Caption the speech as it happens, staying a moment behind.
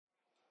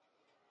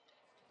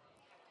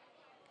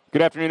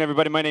Good afternoon,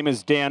 everybody. My name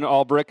is Dan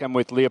Albrick. I'm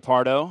with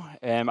Leopardo,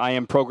 and I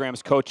am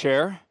Programs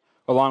Co-Chair,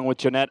 along with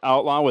Jeanette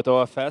Outlaw with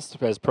OFS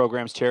as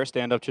Programs Chair.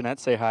 Stand up, Jeanette.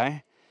 Say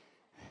hi.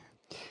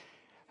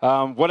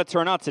 What a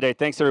turnout today.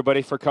 Thanks,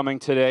 everybody, for coming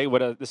today.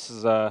 This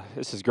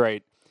is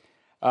great.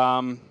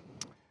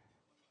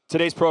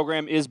 Today's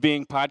program is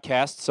being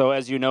podcast, so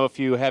as you know, if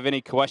you have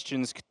any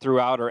questions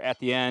throughout or at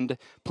the end,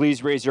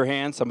 please raise your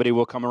hand. Somebody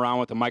will come around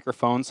with a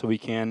microphone so we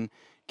can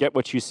get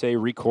what you say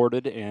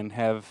recorded and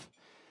have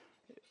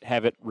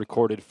it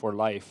recorded for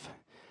life.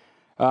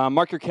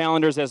 Mark your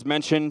calendars, as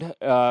mentioned.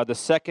 The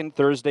second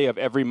Thursday of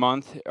every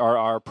month are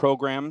our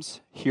programs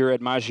here at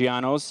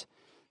Maggiano's,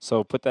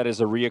 so put that as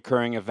a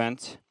reoccurring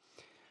event.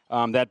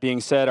 That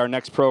being said, our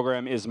next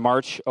program is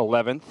March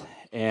 11th,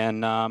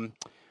 and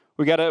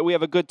we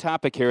have a good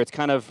topic here. It's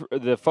kind of,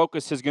 the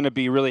focus is going to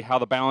be really how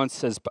the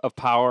balance of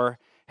power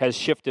has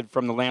shifted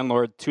from the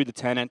landlord to the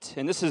tenant,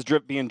 and this is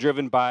being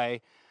driven by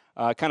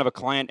kind of a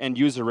client and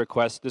user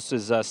request. This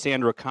is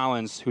Sandra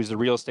Collins, who's the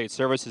real estate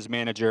services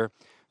manager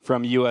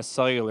from U.S.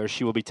 Cellular.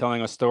 She will be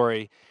telling a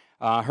story.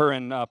 Her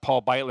and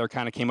Paul Beitler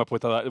kind of came up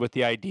with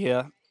the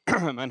idea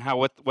and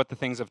what the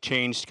things have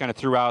changed kind of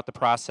throughout the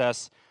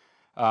process.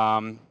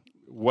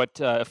 What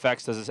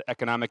effects does this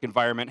economic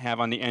environment have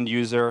on the end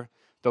user,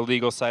 the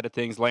legal side of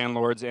things,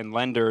 landlords and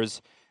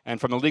lenders. And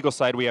from the legal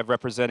side, we have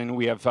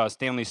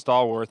Stanley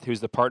Stallworth,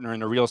 who's the partner in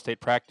the real estate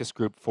practice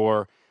group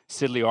for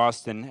Sidley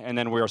Austin, and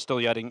then we are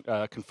still yet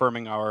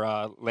confirming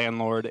our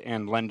landlord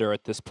and lender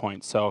at this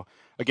point. So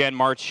again,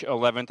 March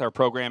 11th, our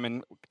program,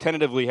 and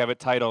tentatively have it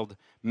titled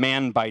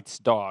Man Bites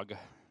Dog.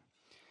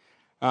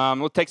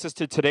 What takes us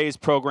to today's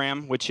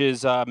program, which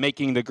is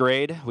Making the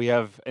Grade. We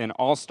have an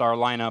all-star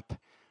lineup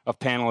of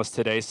panelists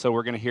today, so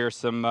we're going to hear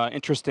some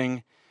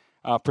interesting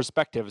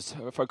perspectives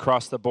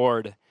across the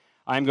board.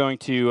 I'm going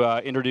to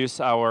introduce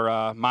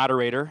our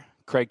moderator,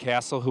 Craig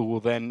Cassell, who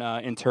will then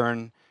in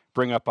turn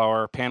bring up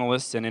our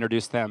panelists and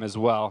introduce them as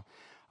well.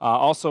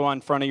 Also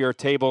on front of your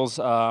tables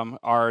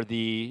are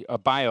the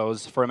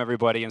bios from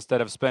everybody.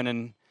 Instead of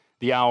spending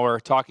the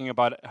hour talking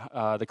about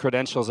the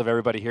credentials of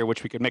everybody here,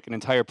 which we could make an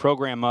entire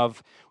program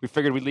of, we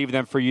figured we'd leave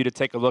them for you to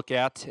take a look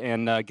at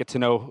and get to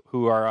know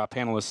who our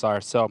panelists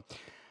are. So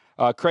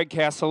Craig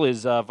Cassell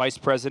is Vice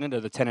President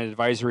of the Tenant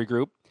Advisory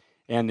Group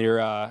and their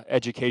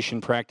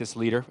education practice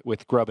leader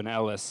with Grubb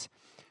Ellis.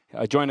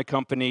 Joined the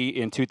company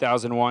in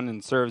 2001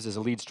 and serves as a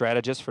lead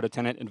strategist for the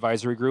Tenant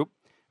Advisory Group,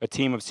 a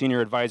team of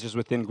senior advisors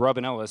within Grubb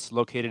Ellis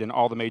located in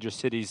all the major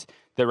cities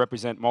that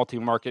represent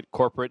multi-market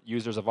corporate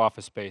users of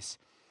office space.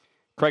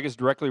 Craig is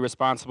directly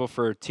responsible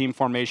for team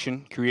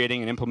formation,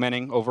 creating and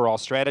implementing overall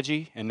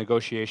strategy and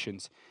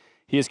negotiations.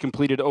 He has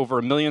completed over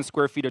 1 million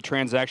square feet of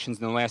transactions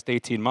in the last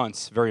 18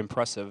 months. Very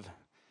impressive.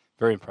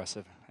 Very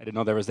impressive. I didn't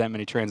know there was that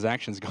many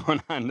transactions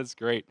going on. That's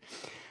great.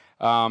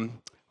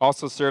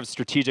 Also serves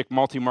strategic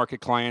multi-market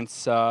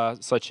clients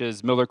such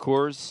as Miller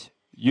Coors,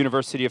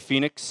 University of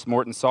Phoenix,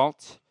 Morton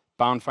Salt,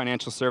 Bound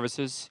Financial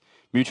Services,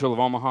 Mutual of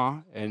Omaha,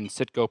 and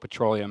Citgo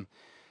Petroleum.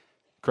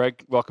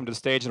 Craig, welcome to the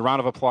stage. A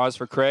round of applause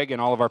for Craig and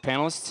all of our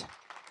panelists.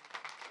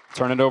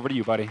 Turn it over to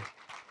you, buddy.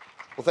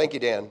 Well, thank you,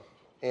 Dan,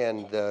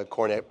 and the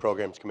Cornet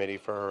Programs Committee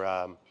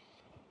for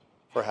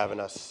having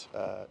us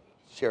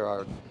share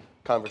our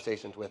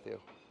conversations with you.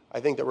 I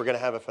think that we're going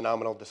to have a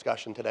phenomenal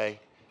discussion today.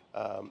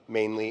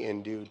 Mainly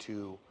in due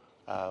to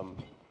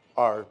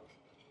our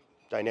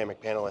dynamic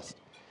panelists.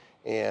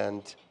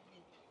 And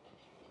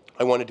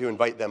I wanted to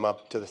invite them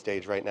up to the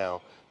stage right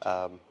now.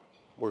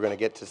 We're going to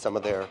get to some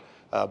of their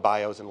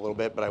bios in a little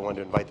bit, but I wanted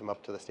to invite them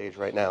up to the stage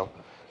right now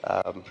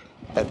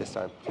at this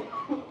time.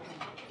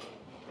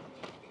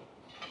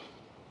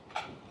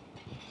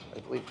 I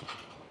believe.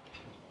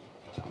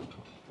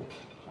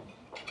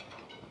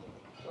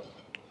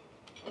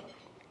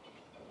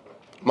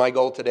 My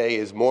goal today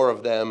is more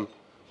of them,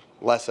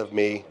 less of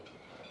me.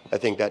 I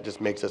think that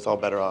just makes us all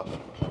better off.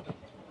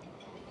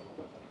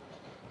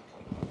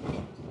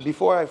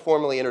 Before I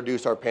formally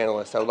introduce our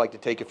panelists, I would like to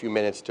take a few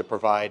minutes to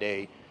provide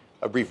a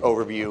brief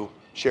overview,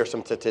 share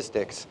some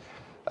statistics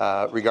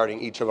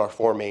regarding each of our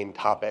 4 main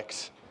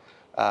topics.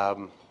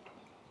 We're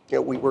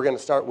going to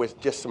start with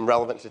just some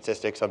relevant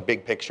statistics, a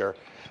big picture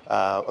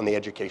on the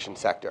education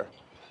sector.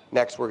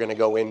 Next, we're going to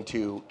go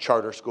into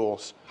charter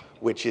schools,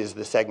 which is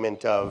the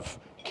segment of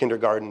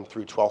kindergarten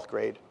through 12th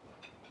grade.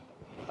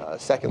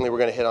 Secondly, we're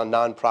going to hit on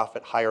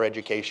nonprofit higher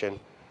education,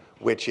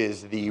 which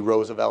is the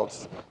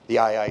Roosevelts, the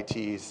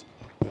IITs,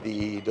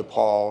 the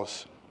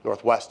DePauls,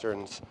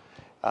 Northwesterns.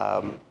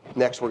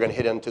 Next, we're going to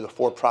hit into the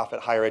for-profit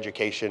higher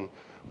education,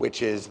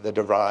 which is the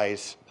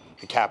DeVry's,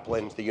 the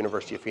Kaplans, the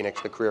University of Phoenix,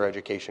 the Career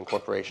Education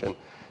Corporation.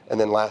 And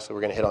then lastly,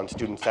 we're going to hit on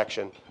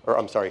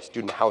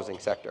student housing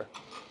sector.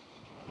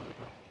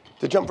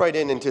 To jump right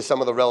into some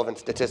of the relevant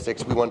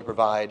statistics, we want to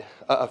provide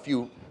a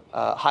few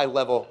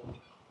high-level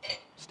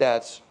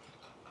stats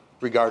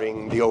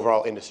regarding the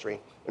overall industry.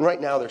 And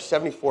right now, there's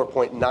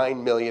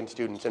 74.9 million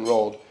students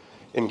enrolled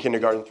in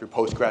kindergarten through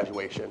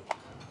post-graduation,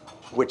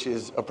 which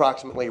is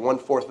approximately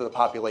 1/4 of the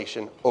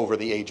population over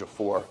the age of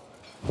 4.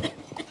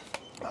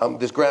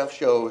 This graph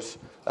shows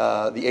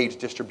the age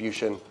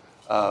distribution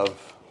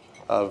of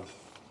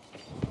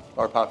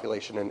our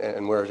population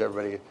and where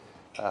everybody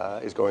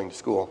is going to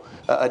school.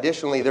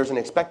 Additionally, there's an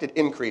expected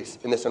increase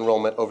in this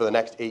enrollment over the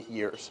next 8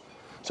 years.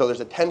 So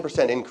there's a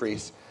 10%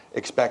 increase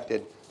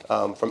expected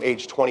from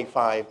age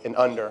 25 and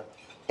under,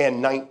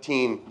 and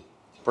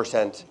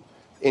 19%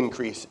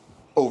 increase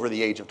over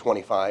the age of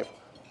 25.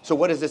 So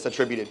what is this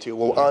attributed to?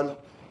 Well, one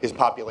is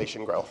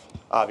population growth,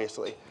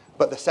 obviously.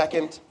 But the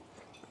second,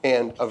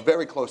 and a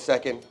very close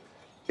second,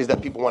 is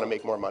that people want to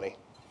make more money.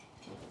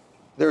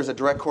 There's a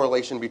direct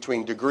correlation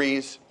between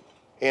degrees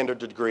and a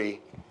degree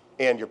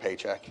and your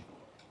paycheck.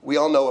 We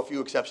all know a few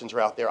exceptions are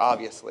out there,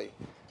 obviously.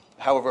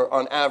 However,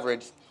 on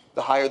average,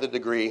 the higher the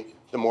degree,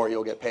 the more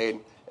you'll get paid.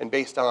 And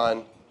based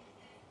on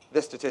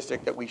this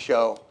statistic that we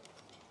show,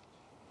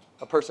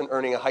 a person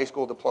earning a high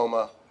school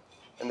diploma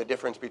and the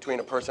difference between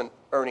a person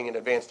earning an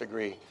advanced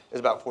degree is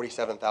about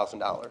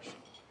 $47,000.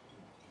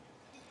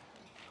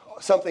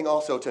 Something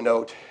also to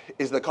note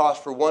is the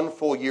cost for one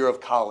full year of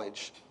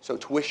college, so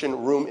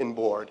tuition, room, and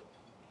board,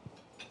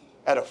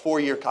 at a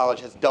 4-year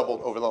college has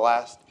doubled over the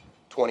last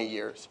 20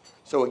 years.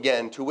 So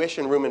again,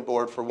 tuition, room, and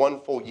board for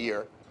one full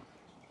year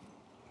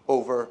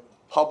over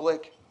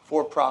public,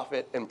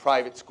 for-profit, and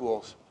private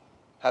schools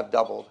have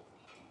doubled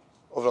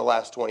over the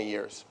last 20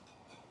 years.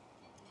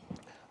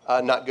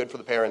 Not good for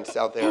the parents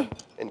out there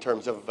in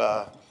terms of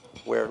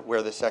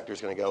where this sector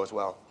is going to go as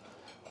well.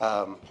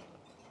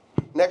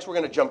 Next, we're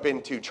going to jump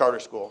into charter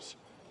schools.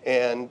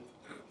 And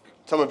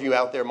some of you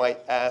out there might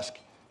ask,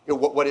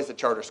 what is a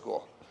charter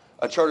school?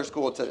 A charter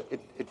school,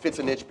 it fits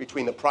a niche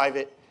between the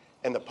private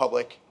and the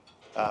public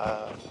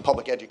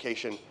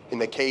education in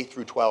the K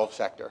through 12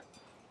 sector.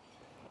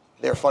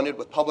 They're funded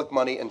with public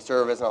money and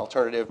serve as an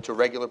alternative to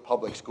regular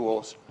public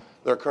schools.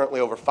 There are currently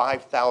over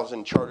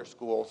 5,000 charter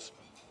schools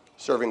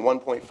serving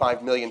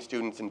 1.5 million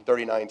students in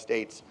 39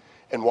 states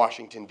and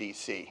Washington,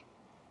 D.C.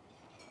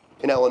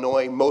 In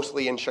Illinois,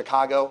 mostly in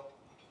Chicago,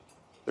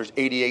 there's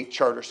 88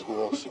 charter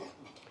schools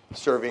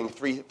serving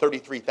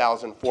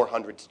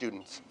 33,400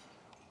 students.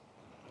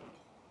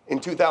 In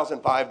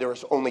 2005, there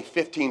was only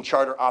 15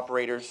 charter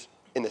operators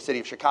in the city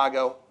of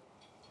Chicago.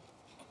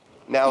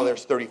 Now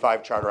there's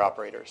 35 charter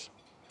operators.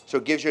 So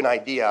it gives you an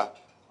idea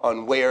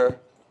on where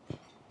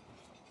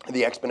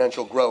the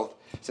exponential growth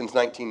since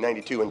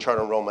 1992 in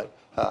charter enrollment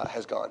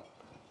has gone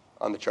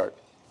on the chart.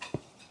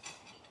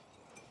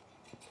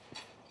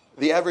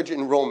 The average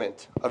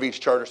enrollment of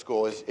each charter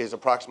school is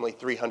approximately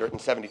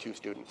 372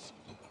 students.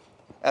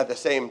 At the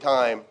same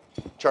time,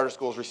 charter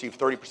schools receive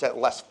 30%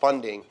 less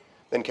funding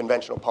than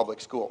conventional public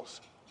schools,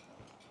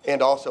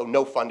 and also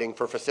no funding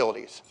for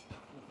facilities,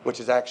 which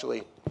is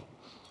actually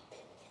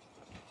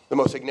the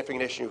most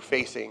significant issue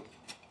facing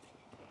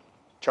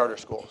charter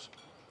schools.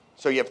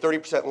 So you have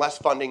 30% less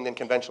funding than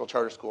conventional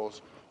charter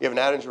schools. You have an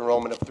average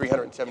enrollment of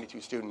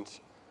 372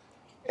 students,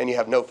 and you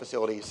have no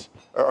facilities,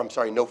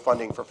 no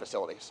funding for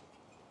facilities.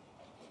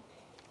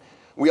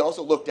 We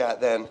also looked at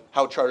then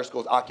how charter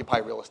schools occupy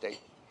real estate.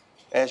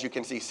 As you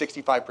can see,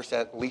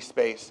 65% lease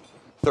space,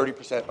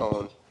 30%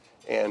 own,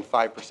 and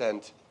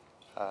 5%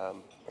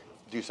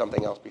 do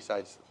something else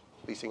besides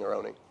leasing or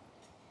owning.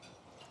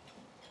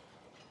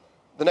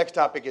 The next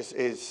topic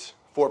is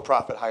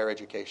for-profit higher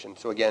education.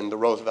 So again, the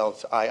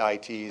Roosevelts,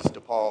 IITs,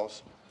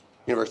 DePaul's,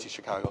 University of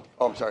Chicago.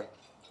 Oh, I'm sorry.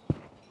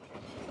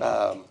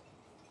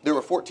 There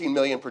were 14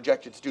 million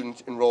projected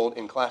students enrolled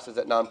in classes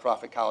at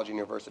nonprofit college and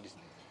universities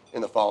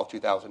in the fall of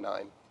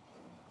 2009,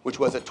 which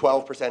was a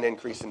 12%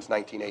 increase since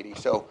 1980.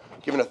 So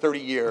given a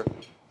 30-year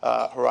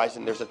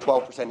horizon, there's a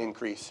 12%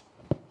 increase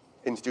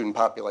in student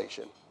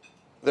population.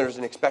 There's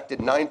an expected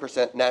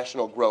 9%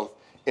 national growth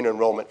in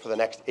enrollment for the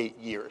next 8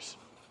 years,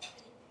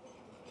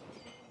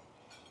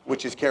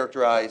 which is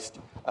characterized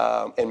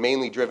and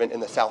mainly driven in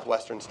the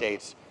southwestern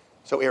states.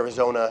 So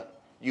Arizona,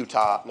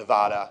 Utah,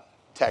 Nevada,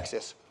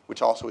 Texas,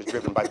 which also is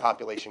driven by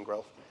population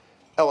growth.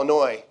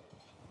 Illinois,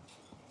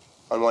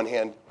 on one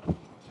hand,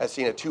 has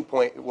seen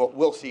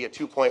will see a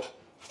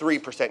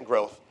 2.3%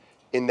 growth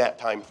in that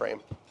time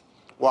frame,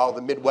 while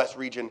the Midwest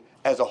region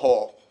as a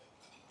whole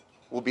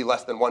will be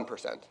less than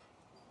 1%.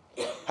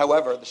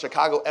 However, the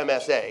Chicago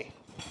MSA,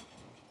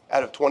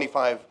 out of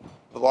 25,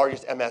 the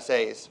largest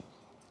MSAs,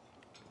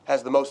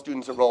 has the most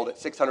students enrolled at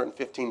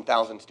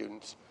 615,000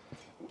 students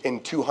in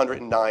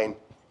 209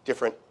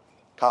 different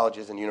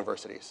colleges and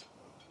universities.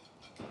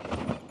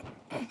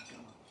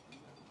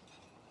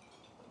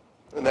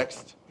 The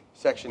next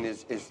section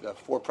is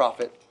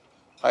for-profit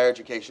higher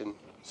education.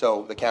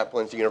 So the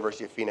Kaplan's, the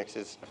University of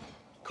Phoenix's,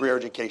 career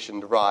education,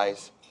 the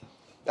RISE.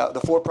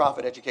 The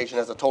for-profit education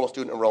has a total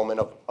student enrollment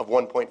of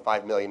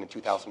 1.5 million in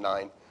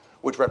 2009,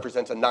 which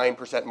represents a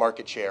 9%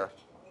 market share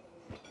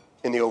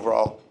in the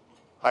overall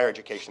higher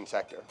education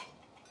sector.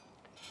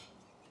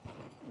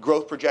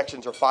 Growth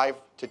projections are 5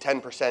 to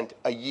 10%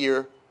 a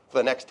year for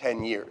the next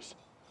 10 years.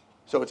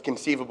 So it's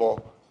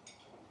conceivable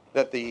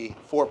that the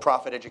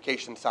for-profit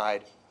education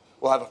side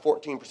will have a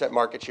 14%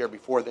 market share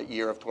before the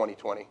year of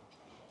 2020.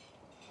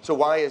 So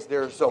why is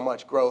there so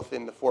much growth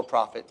in the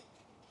for-profit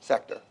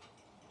sector?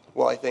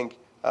 Well, I think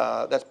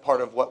that's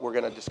part of what we're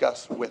going to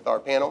discuss with our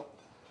panel.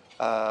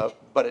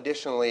 but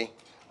additionally,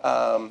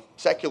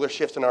 secular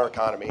shifts in our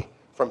economy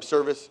from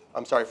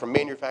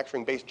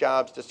manufacturing-based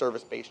jobs to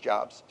service-based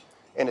jobs.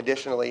 And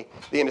additionally,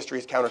 the industry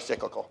is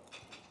counter-cyclical.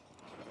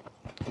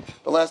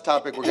 The last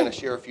topic we're going to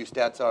share a few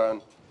stats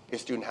on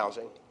is student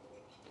housing.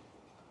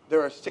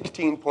 There are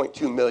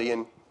 16.2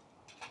 million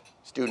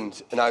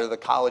students in either the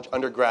college,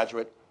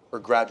 undergraduate, or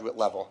graduate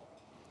level,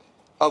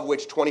 of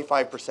which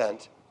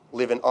 25%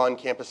 live in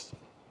on-campus,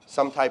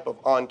 some type of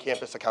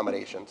on-campus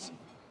accommodations.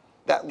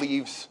 That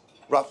leaves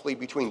roughly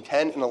between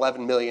 10 and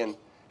 11 million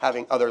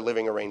having other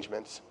living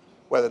arrangements,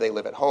 whether they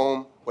live at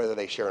home, whether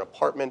they share an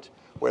apartment,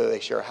 whether they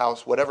share a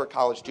house, whatever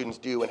college students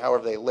do and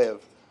however they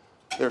live,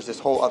 there's this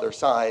whole other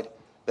side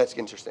that's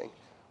interesting.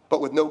 But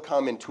with no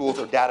common tools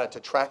or data to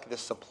track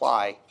this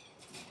supply,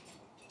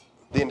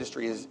 the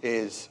industry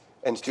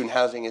and student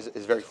housing is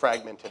very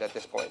fragmented at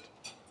this point.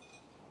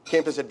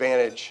 Campus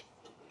Advantage,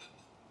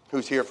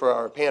 who's here for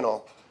our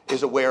panel,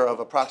 is aware of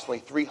approximately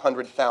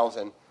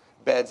 300,000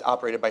 beds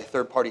operated by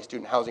third-party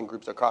student housing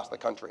groups across the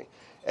country,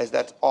 as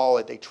that's all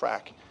that they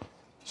track.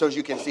 So as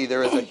you can see,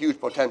 there is a huge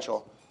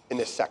potential in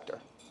this sector.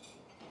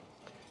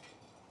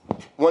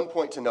 One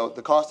point to note,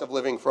 the cost of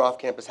living for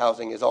off-campus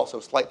housing is also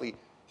slightly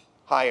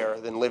higher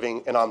than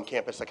living in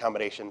on-campus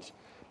accommodations,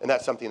 and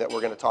that's something that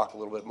we're going to talk a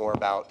little bit more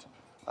about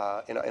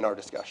in our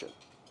discussion.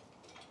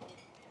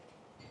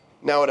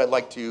 Now I'd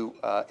like to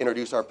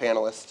introduce our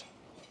panelists.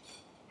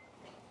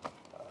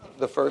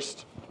 The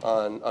first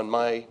on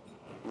my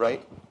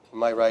right,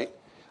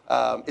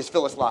 is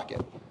Phyllis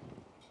Lockett.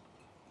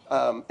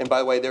 And by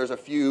the way, there's a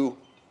few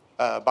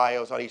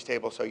bios on each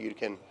table, so you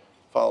can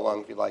follow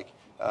along if you'd like.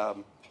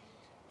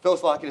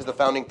 Phyllis Lockett is the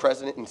founding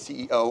president and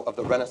CEO of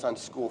the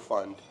Renaissance School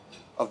Fund,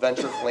 a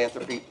venture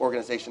philanthropy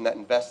organization that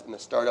invests in the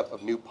startup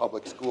of new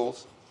public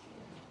schools.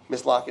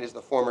 Ms. Lockett is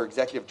the former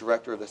executive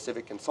director of the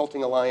Civic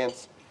Consulting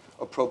Alliance,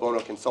 a pro bono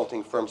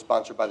consulting firm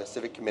sponsored by the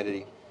Civic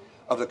Committee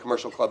of the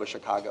Commercial Club of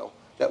Chicago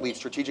that leads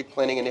strategic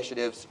planning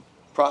initiatives,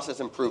 process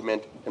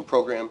improvement, and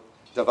program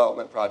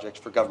development projects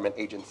for government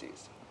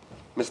agencies.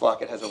 Ms.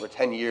 Lockett has over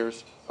 10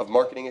 years of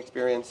marketing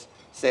experience,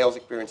 sales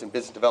experience, and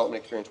business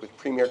development experience with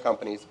premier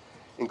companies,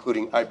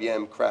 including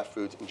IBM, Kraft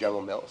Foods, and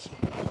General Mills.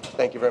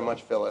 Thank you very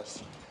much,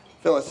 Phyllis.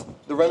 Phyllis,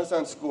 the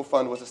Renaissance School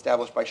Fund was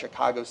established by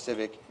Chicago's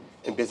civic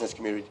and business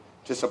community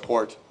to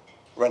support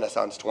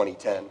Renaissance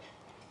 2010.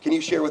 Can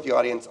you share with the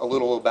audience a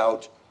little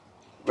about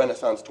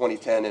Renaissance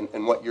 2010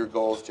 and what your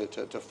goals to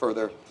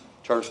further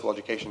charter school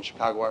education in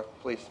Chicago are,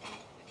 please?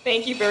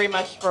 Thank you very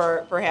much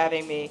for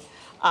having me.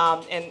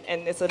 And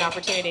it's an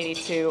opportunity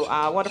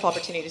wonderful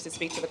opportunity to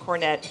speak to the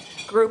Cornet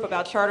group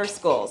about charter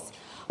schools.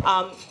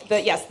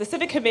 The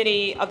Civic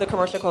Committee of the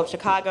Commercial Club of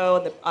Chicago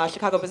and the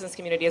Chicago business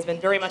community has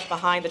been very much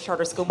behind the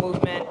charter school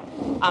movement.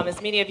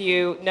 As many of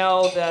you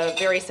know, the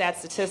very sad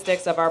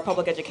statistics of our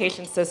public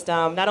education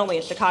system, not only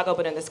in Chicago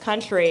but in this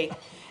country.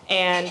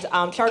 And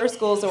charter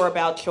schools are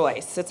about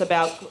choice. It's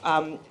about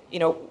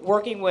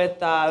working with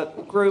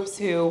groups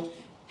who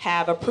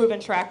have a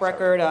proven track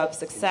record of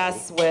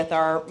success with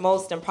our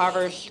most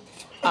impoverished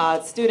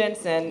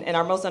students and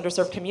our most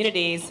underserved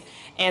communities.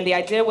 And the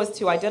idea was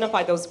to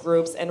identify those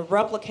groups and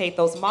replicate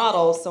those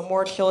models so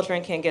more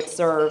children can get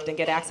served and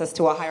get access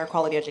to a higher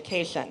quality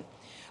education.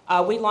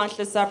 We launched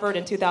this effort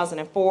in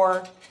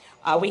 2004.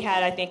 We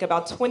had, I think,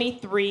 about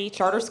 23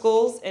 charter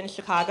schools in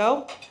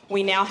Chicago.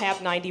 We now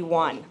have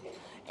 91.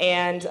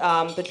 And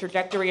the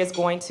trajectory is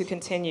going to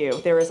continue.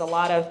 There is a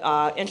lot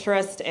of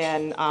interest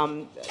and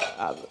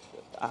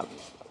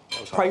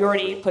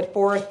priority put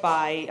forth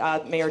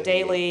by Mayor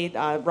Daley,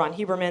 Ron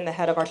Huberman, the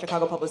head of our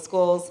Chicago Public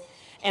Schools,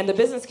 and the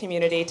business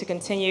community to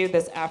continue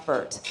this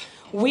effort.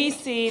 We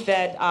see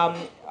that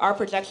our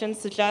projections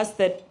suggest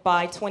that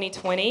by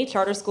 2020,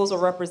 charter schools will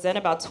represent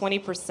about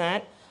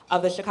 20%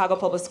 of the Chicago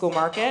public school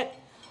market.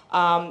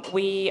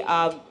 We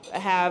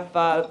have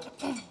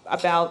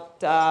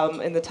about,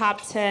 in the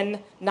top 10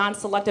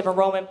 non-selective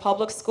enrollment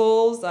public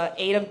schools,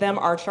 8 of them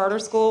are charter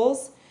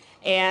schools,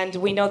 and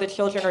we know that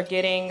children are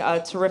getting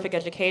a terrific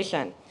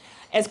education.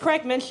 As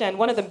Craig mentioned,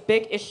 one of the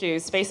big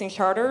issues facing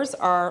charters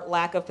are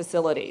lack of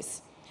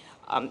facilities.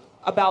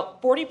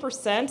 About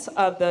 40%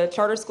 of the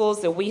charter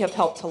schools that we have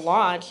helped to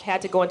launch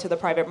had to go into the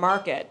private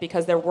market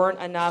because there weren't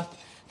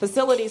enough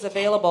facilities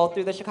available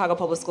through the Chicago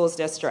Public Schools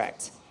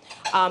District.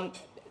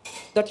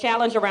 The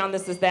challenge around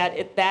this is that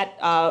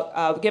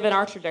given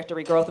our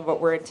trajectory growth of what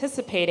we're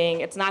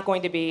anticipating, it's not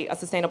going to be a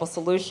sustainable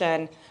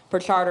solution for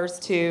charters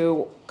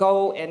to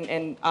go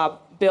and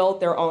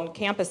build their own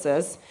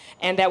campuses,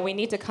 and that we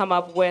need to come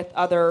up with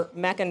other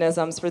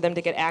mechanisms for them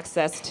to get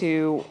access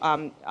to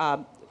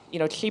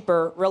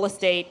cheaper real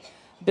estate,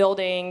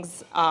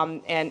 buildings,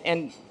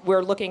 and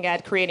we're looking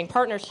at creating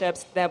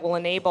partnerships that will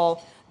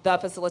enable the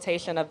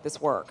facilitation of this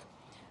work.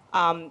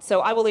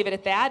 So I will leave it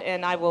at that,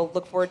 and I will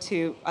look forward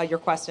to your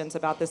questions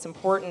about this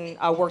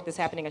important work that's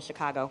happening in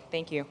Chicago.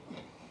 Thank you.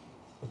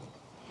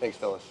 Thanks,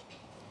 Phyllis.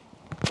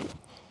 Can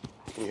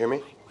you hear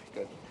me?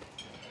 Good.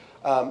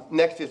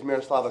 Next is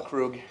Miroslava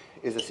Krug,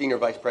 is a Senior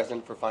Vice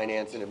President for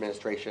Finance and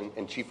Administration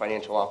and Chief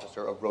Financial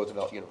Officer of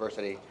Roosevelt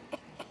University.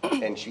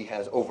 and she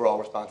has overall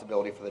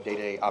responsibility for the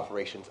day-to-day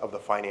operations of the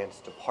finance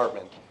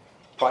department.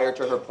 Prior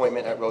to her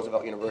appointment at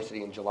Roosevelt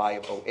University in July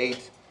of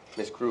 '08,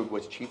 Ms. Krug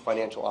was Chief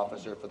Financial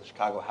Officer for the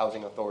Chicago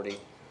Housing Authority,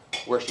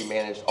 where she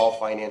managed all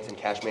finance and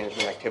cash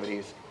management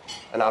activities,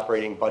 an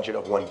operating budget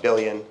of $1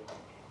 billion,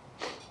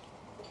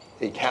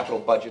 a capital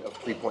budget of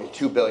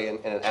 $3.2 billion,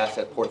 and an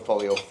asset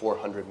portfolio of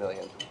 $400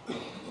 million.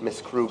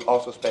 Ms. Krug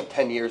also spent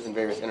 10 years in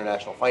various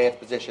international finance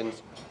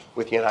positions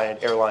with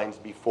United Airlines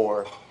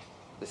before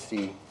the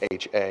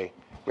CHA.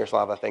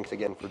 Miroslava, thanks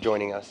again for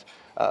joining us.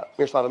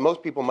 Miroslava,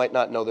 most people might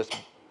not know this,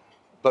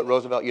 but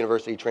Roosevelt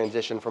University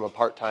transitioned from a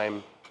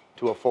part-time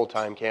to a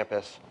full-time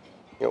campus,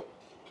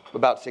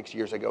 about 6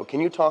 years ago.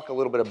 Can you talk a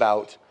little bit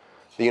about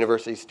the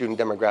university's student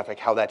demographic,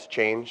 how that's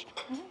changed,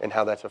 and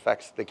how that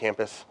affects the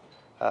campus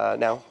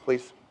now,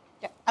 please?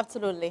 Yeah,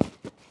 absolutely.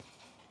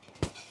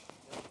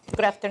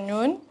 Good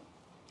afternoon.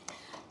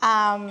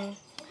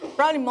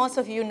 Probably most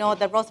of you know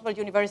that Roosevelt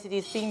University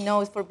is being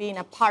known for being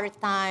a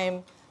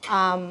part-time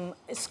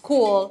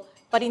school.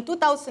 But in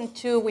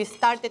 2002, we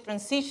started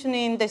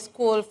transitioning the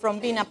school from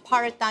being a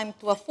part-time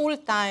to a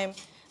full-time,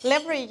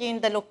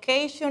 leveraging the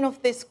location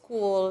of the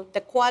school,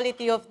 the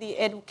quality of the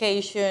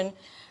education,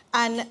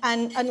 and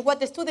what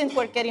the students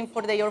were getting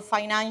for their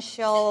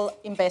financial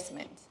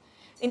investments.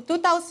 In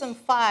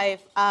 2005,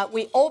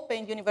 we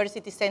opened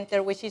University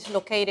Center, which is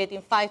located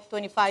in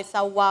 525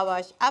 South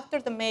Wabash, after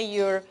the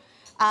mayor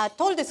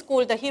told the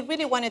school that he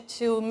really wanted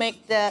to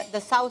make the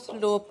South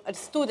Loop a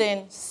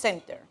student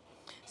center.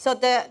 So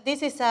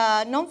this is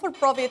a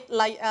non-for-profit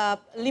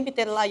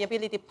limited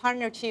liability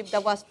partnership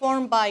that was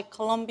formed by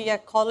Columbia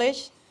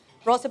College,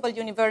 Roosevelt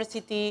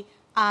University,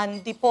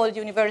 and DePaul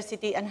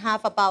University, and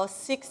have about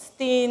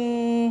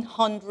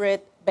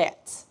 1,600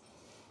 beds.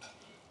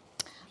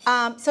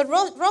 So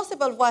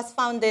Roosevelt was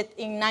founded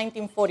in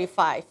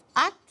 1945.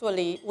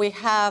 Actually, we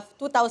have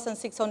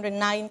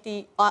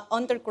 2,690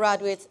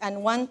 undergraduates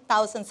and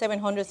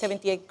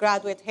 1,778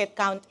 graduate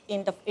headcount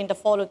in the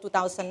fall of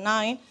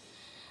 2009.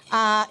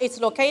 It's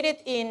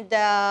located in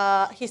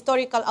the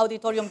historical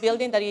auditorium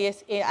building that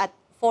is at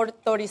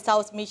 430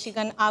 South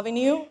Michigan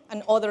Avenue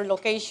and other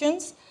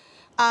locations.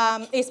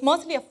 It's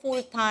mostly a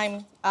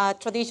full-time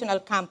traditional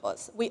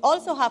campus. We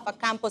also have a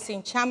campus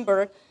in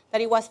Chambord that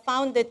it was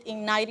founded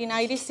in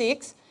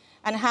 1996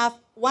 and have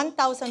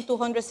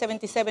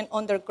 1,277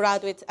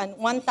 undergraduates and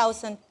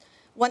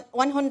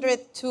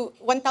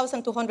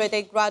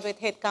 1,208 graduate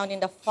headcount in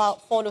the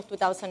fall of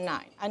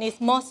 2009. And it's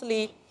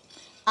mostly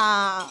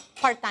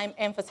part-time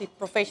emphasis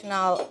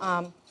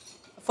professional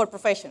for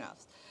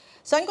professionals.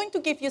 So I'm going to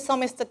give you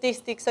some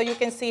statistics so you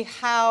can see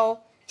how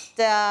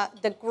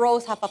the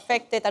growth have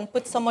affected and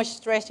put so much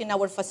stress in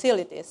our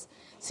facilities.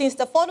 Since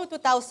the fall of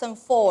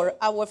 2004,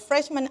 our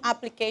freshman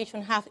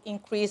application have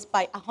increased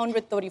by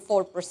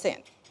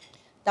 134%.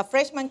 The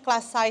freshman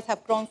class size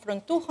have grown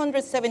from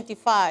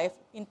 275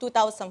 in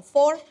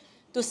 2004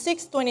 to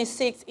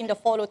 626 in the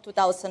fall of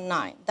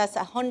 2009. That's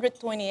a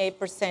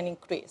 128%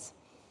 increase.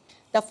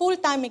 The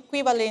full-time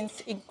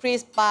equivalents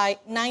increased by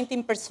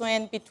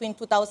 19% between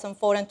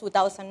 2004 and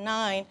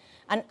 2009.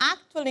 And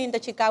actually, in the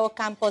Chicago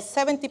campus,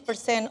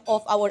 70%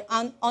 of our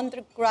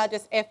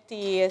undergraduate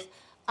FTEs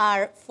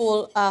are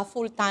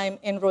full-time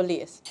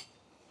enrollees.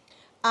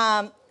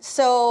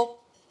 So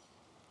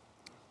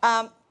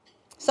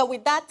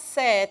with that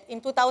said,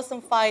 in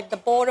 2005, the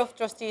Board of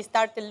Trustees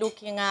started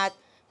looking at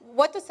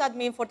what does that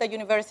mean for the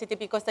university,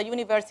 because the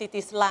university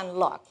is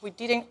landlocked. We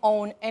didn't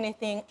own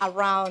anything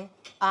around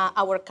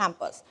our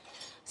campus.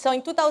 So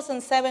in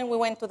 2007, we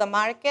went to the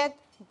market,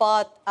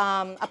 bought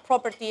a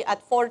property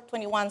at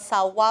 421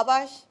 South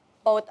Wabash,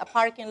 bought a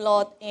parking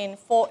lot in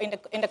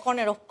the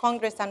corner of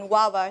Congress and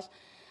Wabash,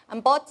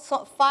 and bought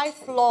 5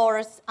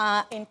 floors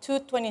in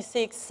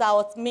 226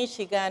 South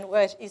Michigan,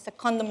 which is a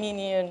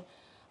condominium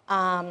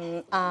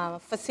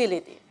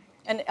facility.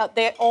 And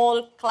they're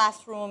all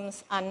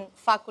classrooms and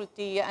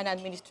faculty and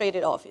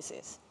administrative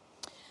offices.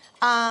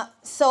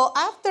 So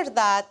after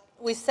that,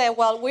 we said,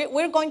 well,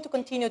 we're going to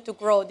continue to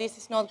grow. This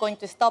is not going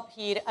to stop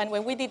here. And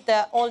when we did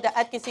all the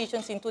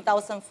acquisitions in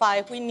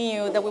 2005, we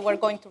knew that we were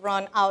going to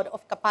run out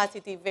of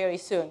capacity very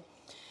soon.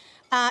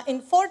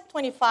 In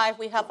 425,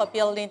 we have a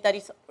building that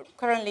is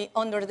currently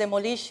under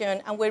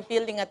demolition, and we're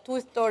building a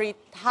 2-story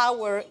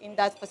tower in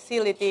that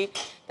facility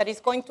that is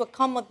going to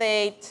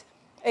accommodate.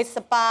 It's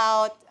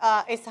about,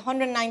 it's a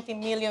 $190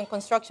 million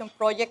construction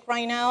project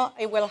right now.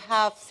 It will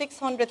have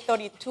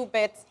 632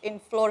 beds in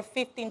floor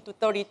 15 to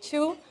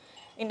 32.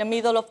 In the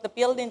middle of the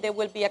building, there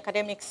will be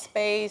academic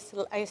space,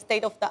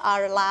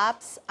 state-of-the-art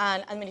labs,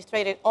 and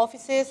administrative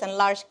offices, and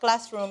large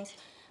classrooms.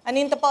 And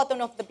in the bottom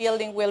of the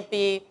building will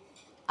be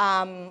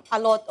a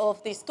lot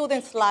of the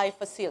students' life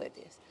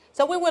facilities.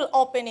 So we will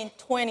open in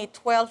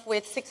 2012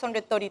 with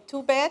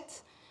 632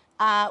 beds.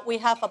 We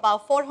have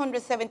about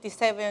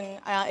 477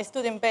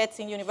 student beds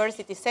in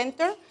University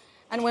Center.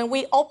 And when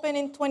we open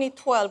in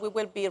 2012, we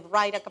will be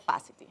right at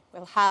capacity.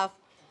 We'll have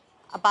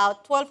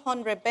about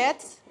 1,200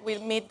 beds.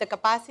 We'll meet the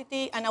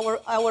capacity. And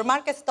our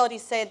market study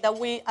said that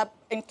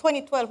in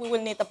 2012, we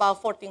will need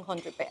about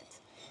 1,400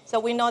 beds. So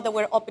we know that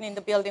we're opening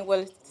the building,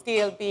 we'll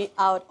still be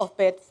out of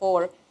bed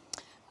for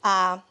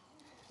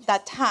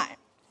that time.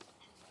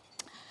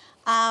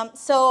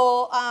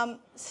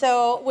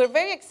 So we're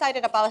very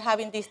excited about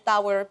having this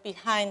tower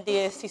behind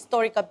this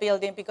historical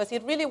building because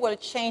it really will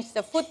change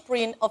the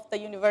footprint of the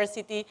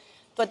university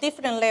to a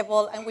different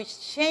level and will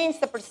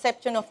change the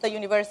perception of the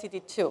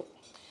university too.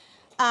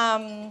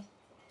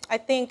 I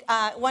think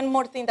one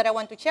more thing that I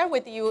want to share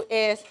with you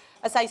is,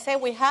 as I said,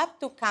 we have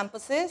 2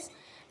 campuses,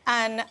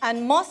 and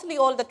mostly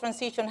all the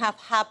transition have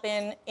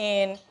happened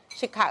in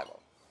Chicago.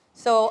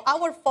 So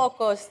our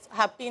focus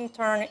have been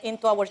turned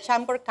into our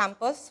Chamber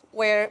campus,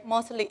 where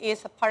mostly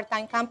is a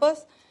part-time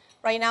campus.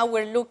 Right now,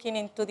 we're looking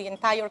into the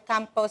entire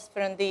campus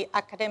from the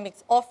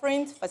academics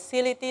offerings,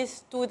 facilities,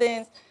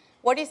 students.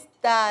 What is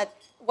that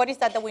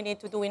we need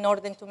to do in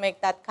order to make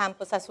that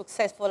campus as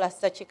successful as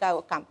the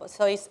Chicago campus?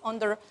 So it's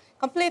under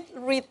complete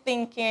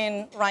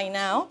rethinking right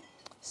now.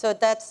 So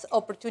that's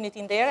opportunity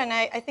in there, and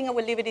I think I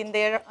will leave it in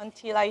there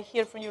until I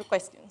hear from your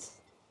questions.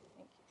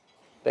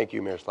 Thank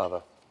you,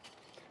 Miroslava.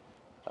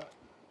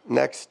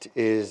 Next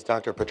is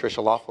Dr.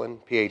 Patricia Laughlin,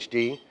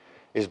 PhD,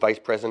 is Vice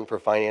President for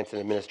Finance and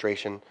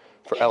Administration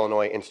for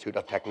Illinois Institute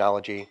of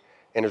Technology,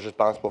 and is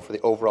responsible for the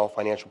overall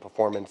financial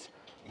performance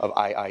of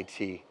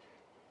IIT.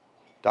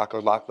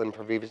 Dr. Laughlin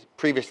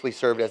previously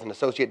served as an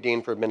Associate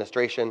Dean for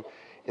Administration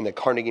in the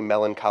Carnegie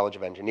Mellon College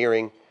of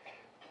Engineering.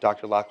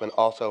 Dr. Laughlin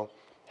also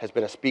has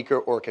been a speaker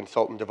or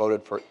consultant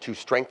devoted to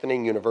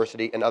strengthening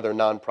university and other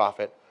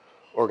nonprofit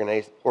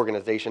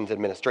organizations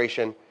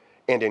administration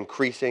and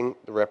increasing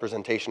the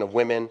representation of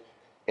women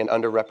and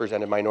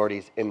underrepresented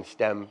minorities in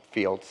STEM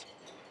fields.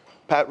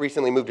 Pat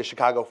recently moved to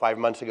Chicago 5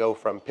 months ago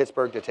from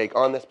Pittsburgh to take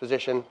on this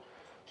position.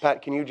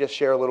 Pat, can you just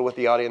share a little with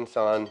the audience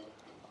on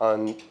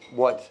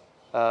what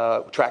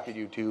attracted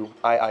you to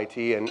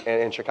IIT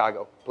and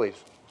Chicago, please?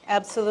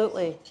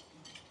 Absolutely.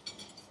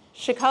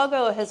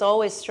 Chicago has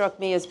always struck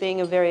me as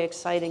being a very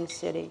exciting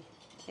city.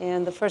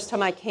 And the first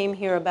time I came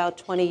here about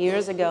 20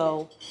 years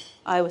ago,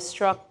 I was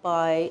struck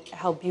by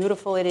how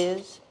beautiful it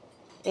is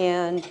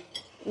and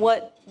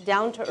what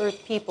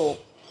down-to-earth people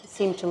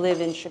seem to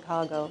live in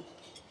Chicago,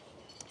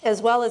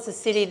 as well as a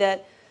city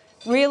that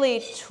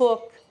really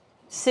took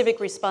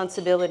civic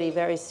responsibility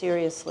very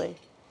seriously.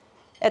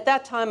 At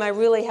that time, I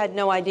really had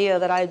no idea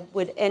that I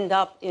would end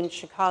up in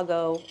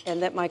Chicago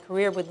and that my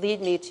career would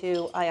lead me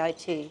to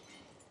IIT.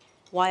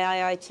 Why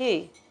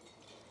IIT?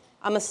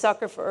 I'm a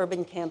sucker for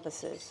urban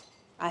campuses.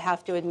 I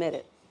have to admit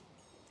it,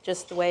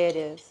 just the way it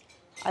is.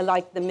 I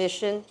like the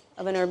mission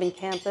of an urban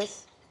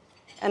campus,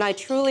 and I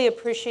truly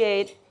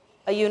appreciate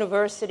a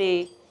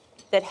university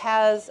that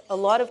has a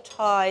lot of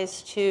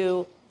ties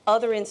to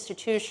other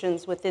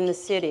institutions within the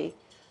city.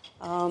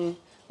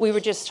 We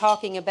were just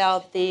talking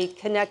about the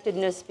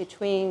connectedness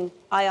between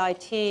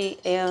IIT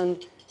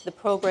and the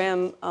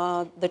program,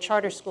 the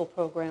charter school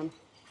program.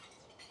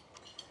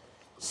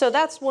 So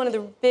that's one of the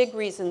big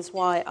reasons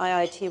why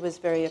IIT was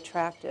very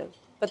attractive.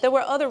 But there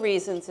were other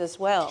reasons as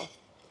well,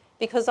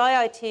 because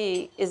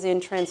IIT is in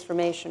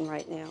transformation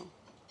right now.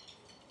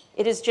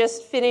 It has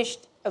just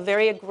finished a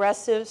very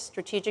aggressive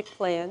strategic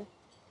plan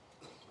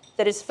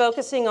that is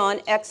focusing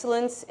on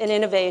excellence and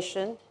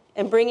innovation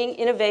and bringing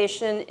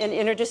innovation and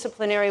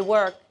interdisciplinary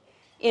work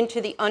into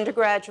the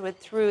undergraduate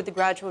through the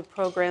graduate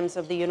programs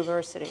of the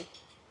university.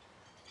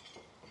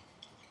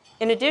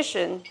 In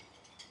addition,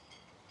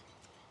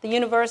 the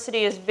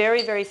university is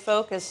very, very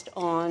focused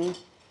on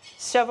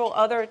several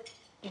other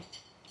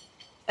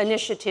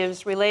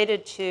initiatives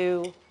related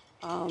to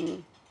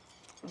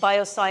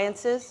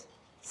biosciences,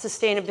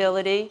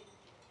 sustainability,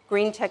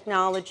 green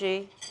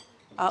technology.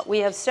 We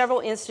have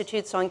several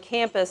institutes on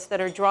campus that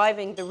are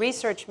driving the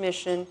research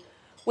mission,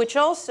 which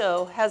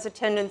also has a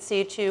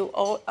tendency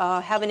to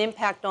have an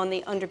impact on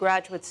the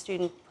undergraduate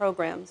student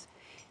programs,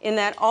 in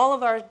that all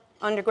of our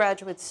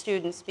undergraduate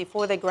students,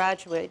 before they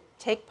graduate,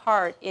 take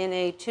part in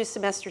a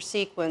 2-semester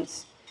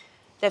sequence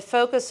that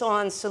focus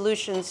on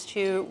solutions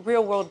to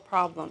real-world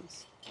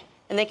problems.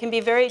 And they can be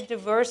very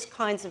diverse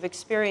kinds of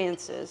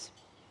experiences.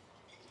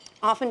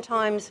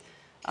 Oftentimes,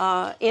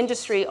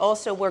 industry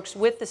also works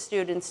with the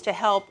students to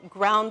help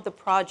ground the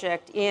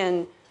project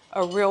in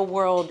a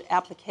real-world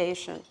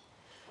application.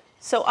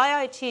 So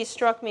IIT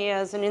struck me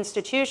as an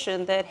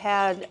institution that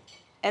had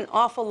an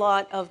awful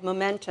lot of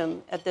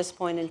momentum at this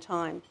point in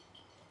time.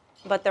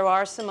 But there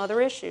are some other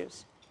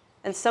issues.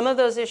 And some of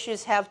those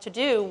issues have to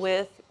do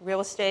with real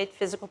estate,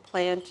 physical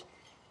plant,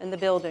 and the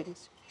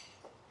buildings.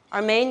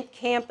 Our main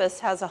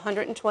campus has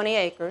 120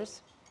 acres,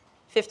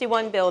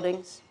 51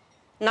 buildings,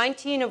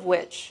 19 of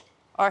which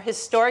are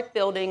historic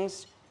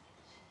buildings,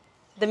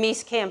 the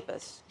Mies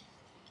campus.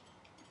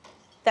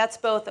 That's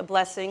both a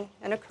blessing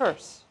and a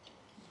curse.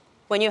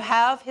 When you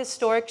have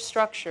historic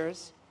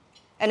structures,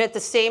 and at the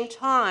same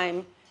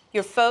time,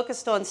 you're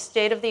focused on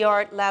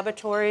state-of-the-art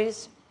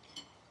laboratories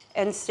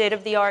and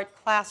state-of-the-art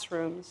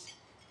classrooms,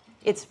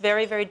 it's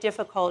very, very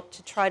difficult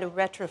to try to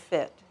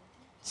retrofit.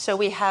 So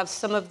we have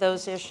some of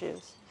those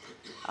issues.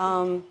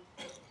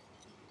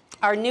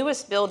 Our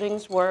newest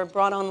buildings were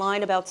brought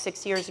online about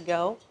 6 years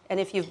ago.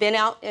 And if you've been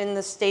out in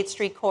the State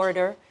Street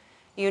corridor,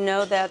 you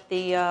know that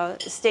the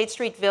State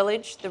Street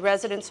Village, the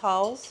residence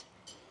halls,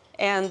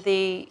 and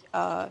the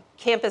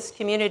Campus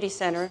Community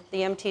Center, the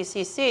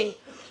MTCC,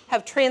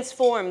 have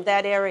transformed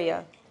that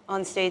area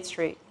on State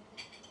Street.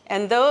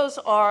 And those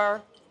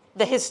are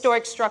the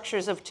historic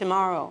structures of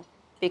tomorrow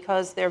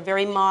because they're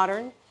very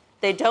modern.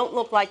 They don't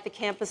look like the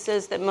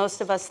campuses that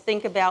most of us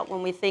think about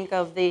when we think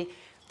of the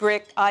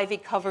brick,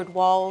 ivy-covered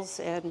walls.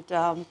 And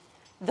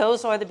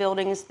those are the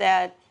buildings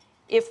that,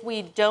 if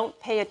we don't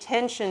pay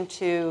attention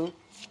to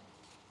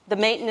the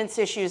maintenance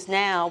issues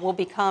now, will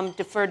become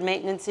deferred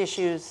maintenance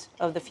issues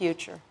of the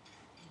future.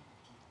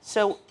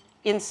 So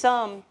in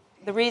sum,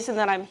 the reason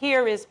that I'm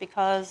here is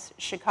because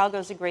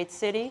Chicago's a great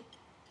city,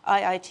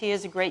 IIT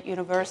is a great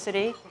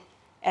university,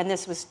 and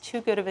this was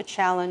too good of a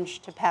challenge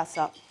to pass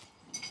up.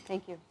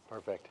 Thank you.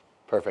 Perfect.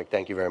 Perfect.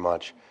 Thank you very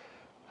much.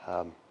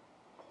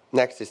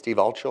 Next is Steve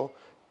Altschul.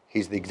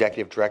 He's the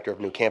Executive Director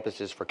of New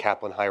Campuses for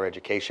Kaplan Higher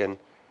Education,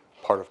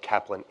 part of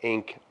Kaplan,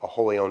 Inc., a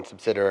wholly owned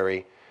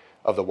subsidiary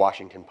of the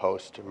Washington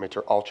Post.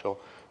 Mr. Altschul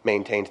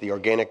maintains the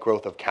organic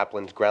growth of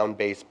Kaplan's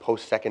ground-based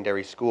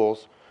post-secondary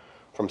schools,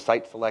 from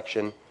site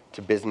selection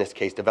to business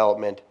case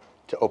development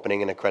to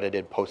opening an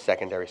accredited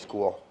post-secondary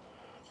school.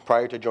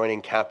 Prior to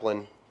joining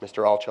Kaplan,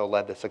 Mr. Altschul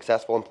led the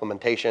successful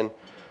implementation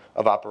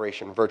of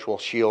Operation Virtual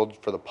Shield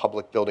for the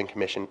Public Building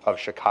Commission of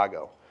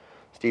Chicago.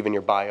 Steve, in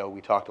your bio, we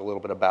talked a little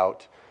bit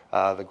about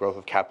the growth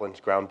of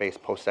Kaplan's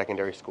ground-based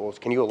post-secondary schools.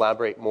 Can you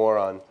elaborate more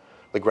on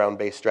the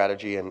ground-based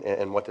strategy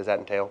and what does that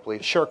entail,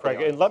 please? Sure,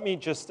 Craig. And let me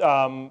just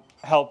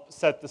help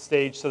set the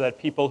stage so that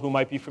people who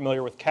might be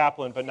familiar with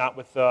Kaplan but not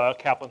with the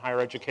Kaplan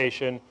Higher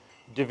Education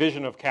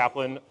division of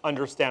Kaplan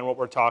understand what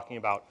we're talking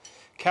about.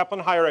 Kaplan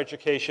Higher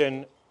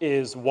Education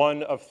is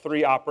one of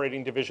 3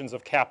 operating divisions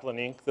of Kaplan,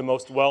 Inc. The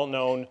most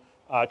well-known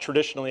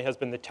traditionally has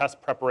been the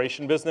test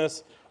preparation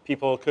business.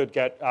 People could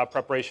get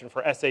preparation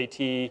for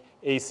SAT,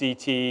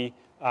 ACT,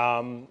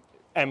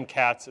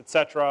 MCATs,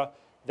 etc.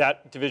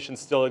 That division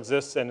still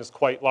exists and is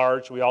quite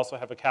large. We also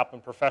have a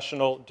Kaplan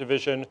Professional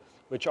division,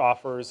 which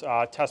offers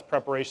test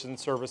preparation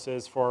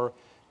services for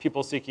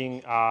people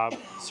seeking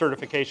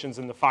certifications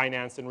in the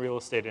finance and real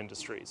estate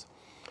industries.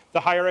 The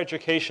higher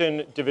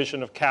education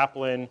division of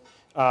Kaplan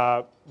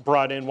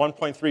brought in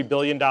 $1.3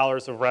 billion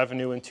of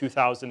revenue in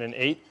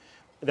 2008.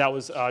 That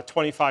was a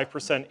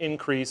 25%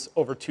 increase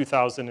over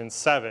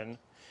 2007.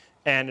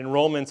 And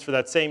enrollments for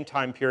that same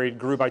time period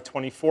grew by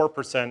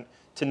 24%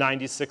 to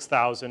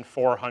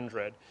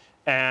 96,400.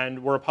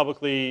 And we're a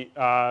publicly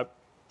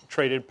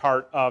traded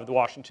part of the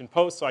Washington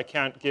Post, so I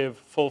can't give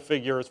full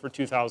figures for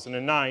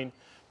 2009.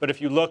 But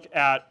if you look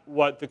at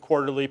what the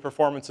quarterly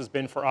performance has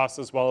been for us,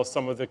 as well as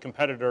some of the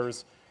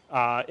competitors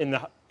in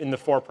the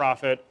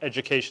for-profit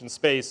education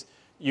space,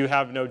 you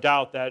have no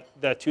doubt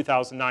that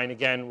 2009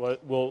 again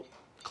will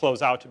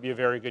close out to be a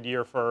very good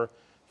year for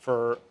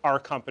our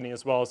company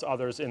as well as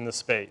others in the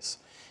space.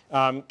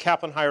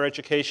 Kaplan Higher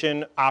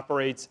Education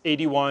operates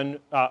 81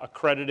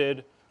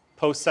 accredited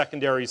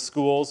post-secondary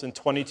schools in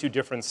 22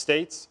 different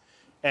states,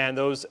 and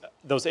those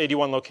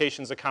 81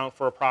 locations account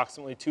for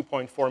approximately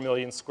 2.4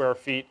 million square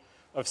feet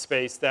of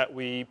space that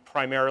we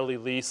primarily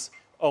lease,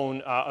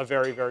 own a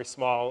very, very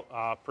small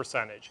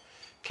percentage.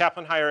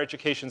 Kaplan Higher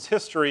Education's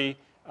history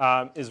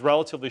is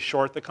relatively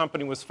short. The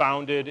company was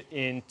founded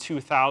in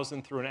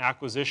 2000 through an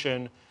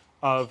acquisition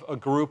of a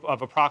group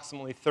of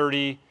approximately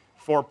 30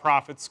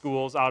 for-profit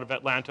schools out of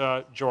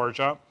Atlanta,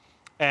 Georgia.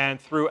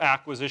 And through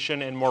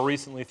acquisition and more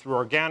recently through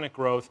organic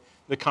growth,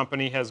 the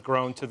company has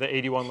grown to the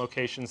 81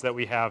 locations that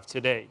we have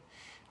today.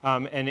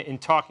 And in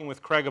talking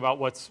with Craig about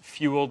what's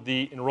fueled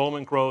the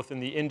enrollment growth in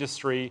the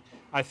industry,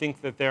 I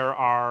think that there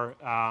are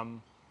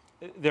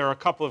a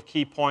couple of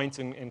key points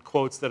and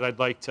quotes that I'd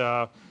like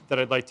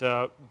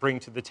to bring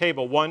to the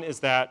table. One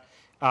is that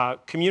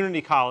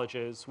community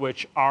colleges,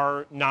 which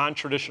are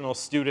non-traditional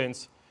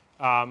students,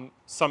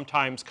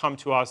 sometimes come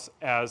to us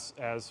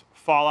as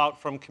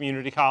fallout from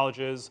community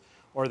colleges,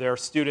 or they're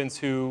students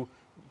who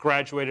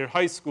graduated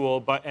high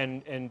school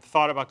and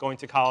thought about going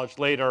to college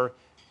later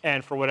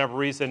and for whatever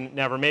reason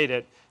never made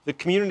it. The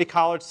community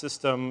college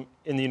system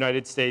in the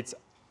United States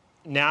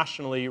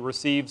nationally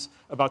receives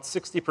about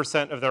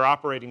 60% of their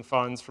operating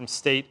funds from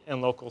state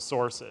and local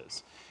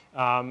sources,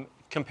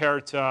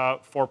 compared to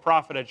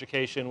for-profit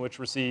education, which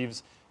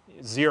receives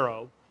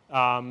 0.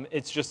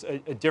 It's just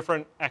a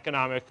different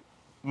economic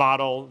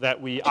model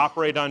that we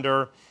operate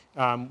under.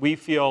 We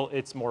feel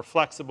it's more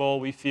flexible.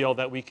 We feel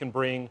that we can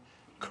bring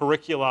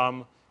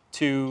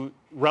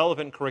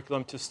relevant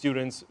curriculum to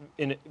students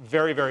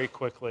very, very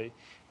quickly.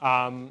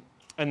 And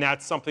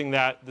that's something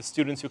that the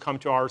students who come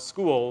to our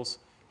schools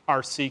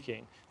are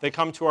seeking. They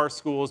come to our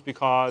schools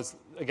because,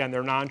 again,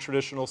 they're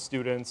non-traditional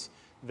students.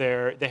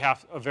 They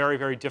have a very,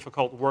 very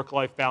difficult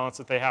work-life balance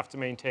that they have to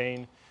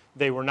maintain.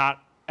 They were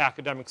not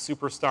academic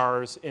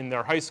superstars in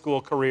their high school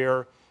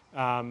career.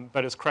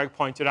 But as Craig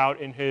pointed out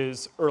in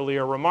his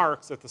earlier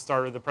remarks at the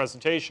start of the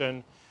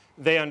presentation,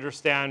 they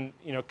understand,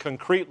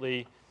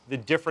 concretely the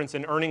difference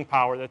in earning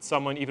power that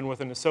someone even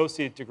with an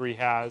associate degree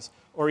has,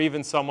 or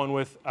even someone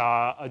with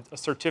a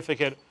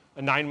certificate,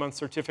 a 9-month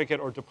certificate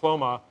or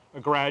diploma, a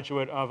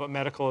graduate of a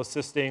medical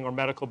assisting or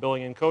medical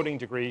billing and coding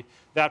degree,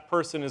 that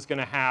person is going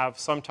to have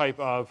some type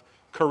of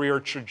career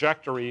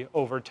trajectory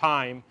over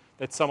time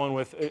that someone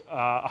with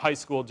a high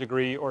school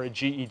degree or a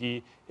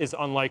GED is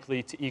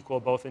unlikely to equal,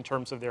 both in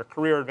terms of their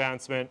career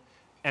advancement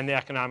and the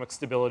economic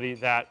stability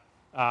that,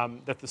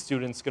 that the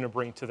student's going to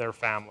bring to their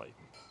family.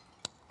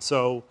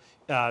 So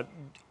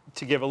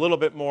to give a little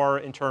bit more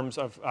in terms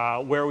of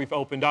where we've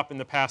opened up in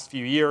the past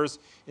few years,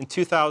 in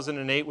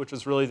 2008, which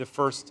was really the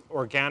first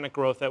organic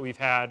growth that we've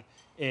had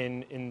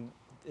in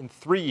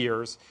 3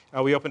 years,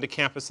 we opened a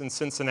campus in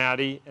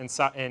Cincinnati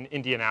and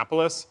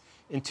Indianapolis.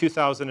 In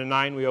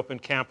 2009, we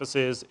opened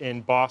campuses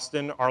in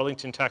Boston,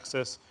 Arlington,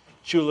 Texas,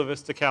 Chula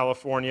Vista,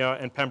 California,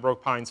 and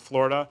Pembroke Pines,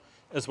 Florida,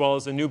 as well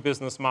as a new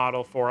business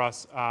model for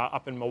us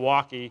up in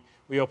Milwaukee.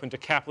 We opened a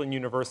Kaplan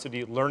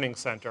University Learning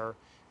Center,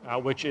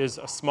 which is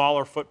a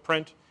smaller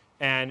footprint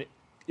and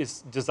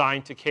is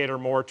designed to cater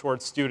more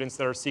towards students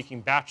that are seeking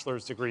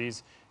bachelor's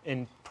degrees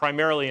in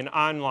primarily an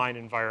online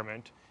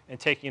environment and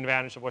taking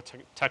advantage of what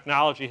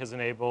technology has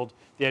enabled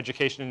the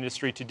education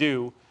industry to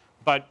do.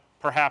 But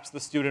perhaps the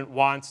student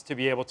wants to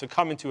be able to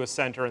come into a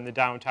center in the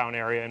downtown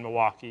area in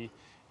Milwaukee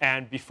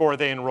and before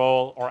they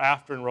enroll or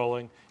after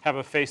enrolling, have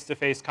a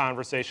face-to-face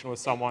conversation with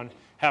someone,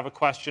 have a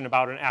question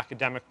about an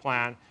academic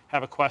plan,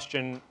 have a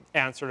question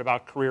answered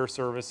about career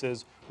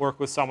services, work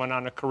with someone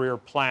on a career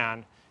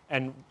plan.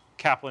 And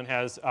Kaplan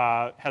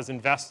has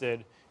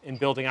invested in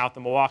building out the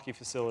Milwaukee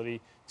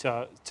facility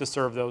to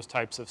serve those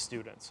types of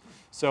students.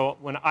 So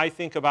when I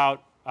think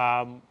about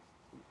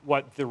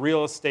what the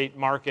real estate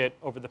market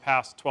over the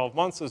past 12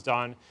 months has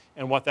done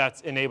and what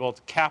that's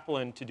enabled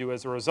Kaplan to do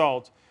as a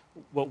result,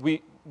 what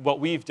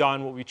we've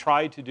done, what we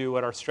tried to do,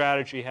 what our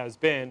strategy has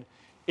been,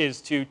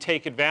 is to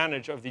take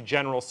advantage of the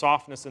general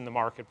softness in the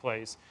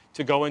marketplace,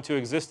 to go into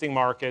existing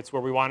markets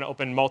where we want to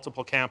open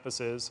multiple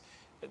campuses,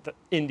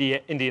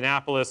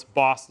 Indianapolis,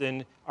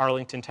 Boston,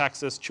 Arlington,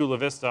 Texas, Chula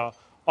Vista,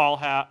 all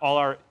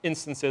are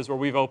instances where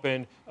we've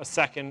opened a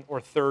second or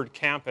third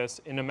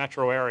campus in a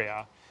metro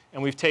area.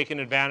 And we've taken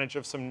advantage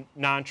of some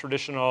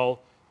non-traditional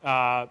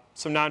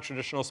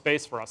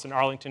space for us. In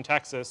Arlington,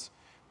 Texas,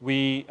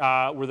 we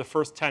were the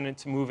first tenant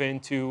to move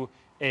into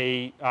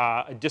a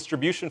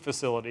distribution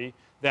facility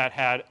that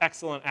had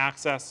excellent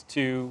access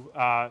to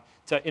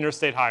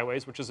interstate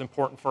highways, which is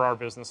important for our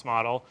business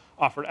model,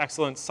 offered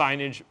excellent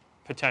signage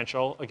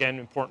potential, again,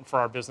 important for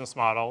our business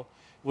model,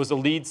 was a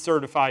LEED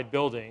certified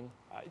building.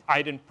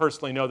 I didn't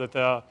personally know that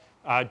the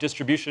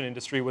distribution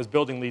industry was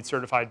building LEED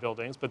certified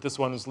buildings, but this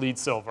one was LEED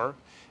silver.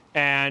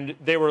 And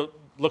they were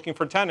looking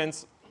for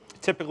tenants.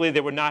 Typically,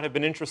 they would not have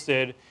been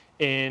interested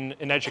in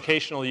an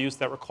educational use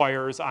that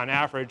requires, on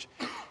average,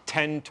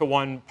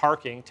 10-to-1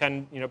 parking,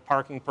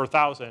 parking per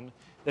 1,000.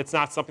 That's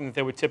not something that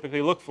they would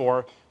typically look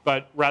for.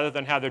 But rather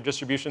than have their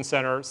distribution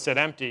center sit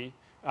empty,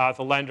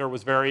 the lender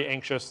was very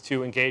anxious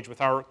to engage with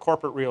our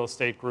corporate real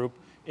estate group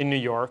in New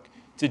York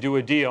to do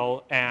a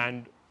deal.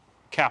 And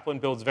Kaplan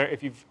builds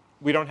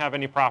we don't have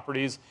any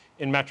properties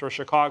in Metro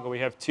Chicago. We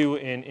have 2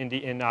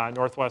 in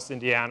Northwest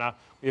Indiana.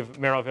 We have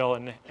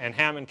Maryville and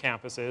Hammond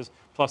campuses,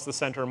 plus the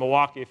center in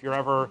Milwaukee. If you're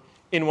ever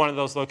in one of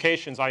those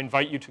locations, I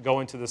invite you to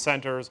go into the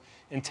centers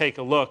and take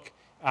a look.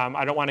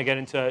 I don't want to get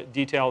into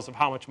details of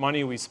how much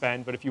money we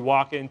spend, but if you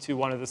walk into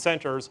one of the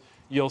centers,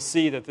 you'll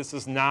see that this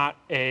is not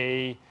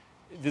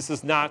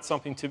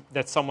something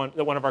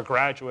that one of our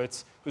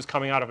graduates who's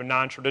coming out of a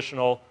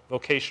non-traditional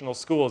vocational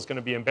school is going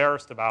to be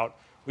embarrassed about.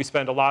 We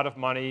spend a lot of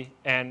money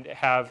and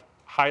have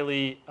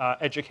highly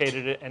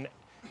educated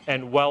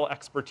and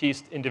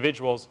well-expertised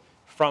individuals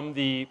from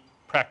the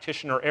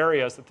practitioner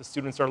areas that the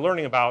students are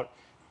learning about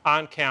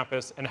on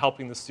campus and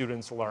helping the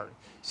students learn.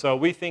 So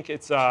we think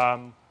it's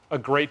a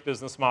great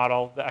business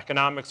model. The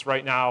economics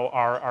right now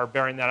are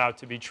bearing that out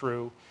to be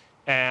true.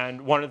 And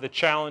one of the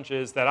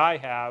challenges that I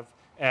have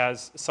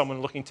as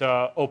someone looking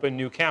to open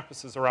new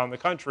campuses around the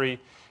country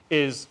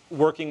is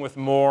working with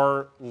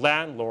more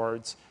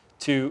landlords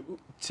to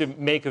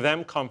make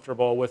them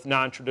comfortable with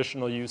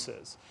non-traditional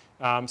uses,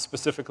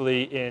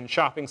 specifically in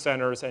shopping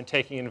centers and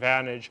taking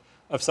advantage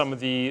of some of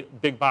the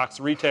big box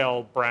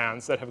retail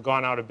brands that have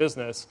gone out of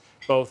business,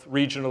 both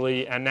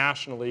regionally and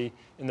nationally,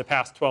 in the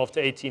past 12 to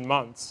 18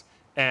 months.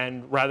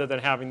 And rather than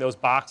having those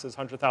boxes,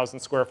 100,000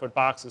 square foot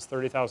boxes,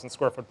 30,000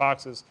 square foot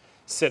boxes,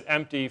 sit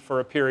empty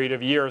for a period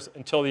of years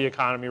until the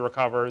economy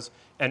recovers,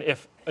 and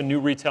if a new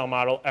retail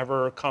model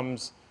ever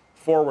comes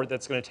forward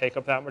that's going to take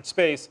up that much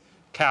space,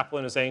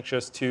 Kaplan is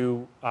anxious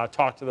to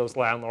talk to those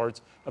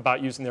landlords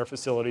about using their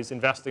facilities,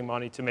 investing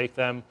money to make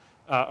them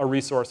a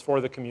resource for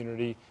the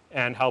community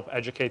and help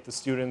educate the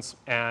students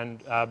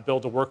and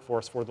build a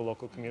workforce for the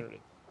local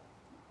community.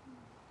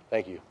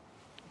 Thank you.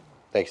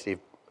 Thanks, Steve.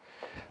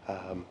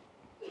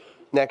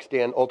 Next,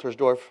 Dan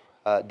Oltersdorf.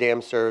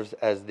 Dan serves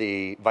as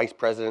the Vice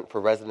President for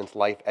Residence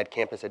Life at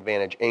Campus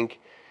Advantage, Inc.,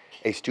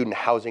 a student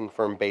housing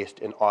firm based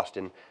in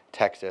Austin,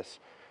 Texas.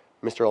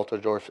 Mr.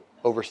 Oltersdorf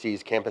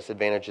oversees Campus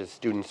Advantage's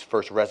Students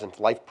First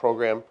Residence Life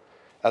program,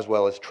 as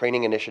well as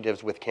training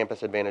initiatives with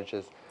Campus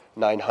Advantage's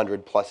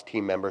 900 plus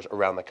team members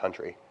around the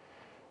country.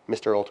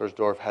 Mr.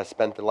 Oltersdorf has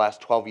spent the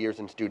last 12 years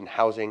in student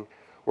housing,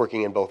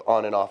 working in both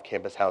on and off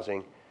campus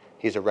housing.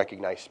 He's a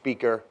recognized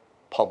speaker,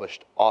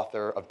 published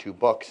author of 2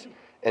 books,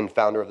 and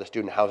founder of the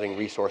student housing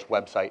resource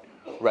website,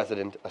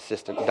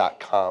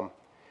 residentassistant.com.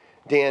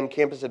 Dan,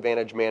 Campus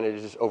Advantage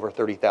manages over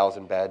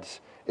 30,000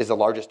 beds, is the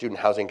largest student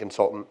housing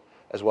consultant,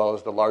 as well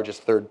as the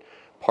largest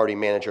third-party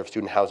manager of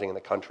student housing in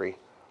the country,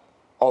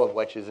 all of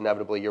which is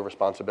inevitably your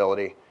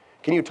responsibility.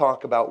 Can you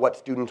talk about what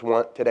students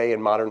want today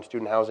in modern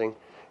student housing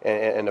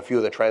and a few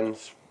of the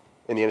trends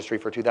in the industry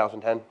for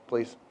 2010,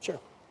 please? Sure.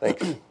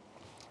 Thanks. Is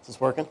this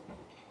working?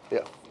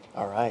 Yeah.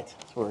 All right.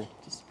 So we're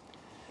just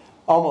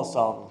almost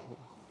all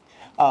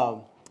of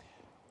them.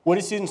 What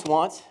do students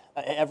want?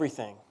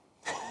 Everything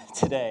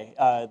today.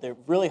 They're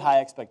really high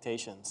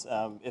expectations.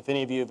 If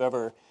any of you have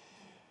ever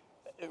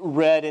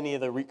read any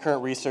of the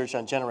current research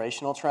on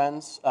generational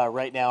trends,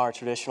 right now our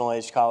traditional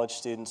age college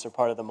students are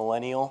part of the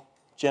millennial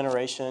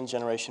generation,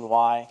 Generation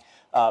Y.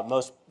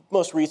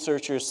 Most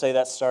researchers say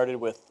that started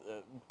with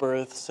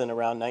births in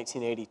around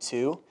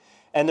 1982.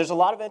 And there's a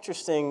lot of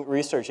interesting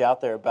research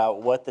out there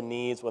about what the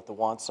needs, what the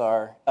wants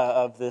are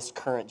of this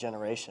current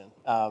generation.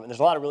 And there's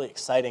a lot of really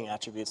exciting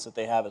attributes that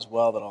they have as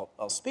well that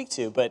I'll speak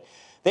to. But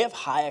they have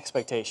high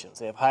expectations.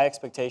 They have high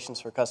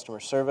expectations for customer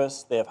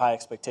service. They have high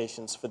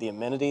expectations for the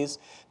amenities.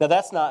 Now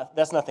that's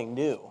nothing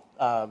new.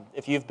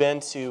 If you've been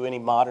to any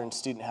modern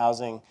student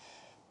housing,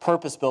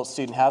 purpose-built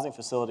student housing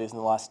facilities in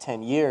the last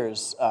 10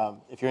 years,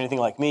 if you're anything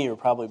like me, you're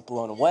probably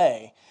blown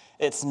away.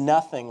 It's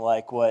nothing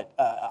like what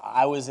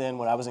I was in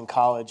when I was in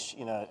college,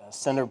 a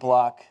cinder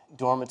block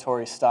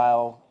dormitory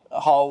style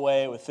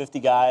hallway with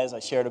 50 guys. I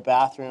shared a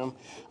bathroom.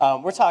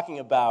 We're talking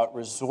about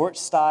resort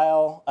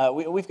style.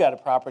 We've got a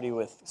property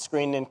with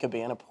screened-in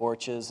cabana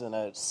porches and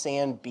a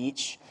sand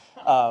beach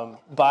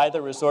by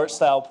the resort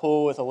style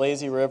pool with a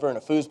lazy river and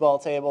a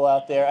foosball table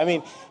out there. I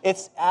mean,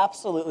 it's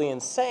absolutely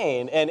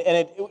insane. And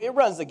it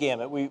runs the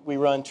gamut. We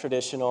run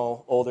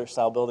traditional older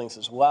style buildings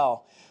as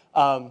well.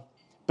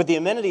 But the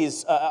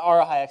amenities are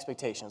a high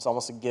expectation. It's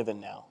almost a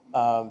given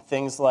now.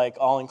 Things like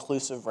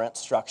all-inclusive rent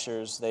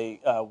structures, they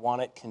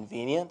want it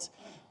convenient.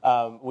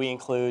 We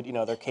include,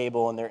 their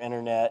cable and their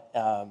internet.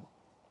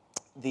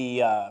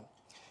 The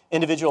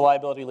individual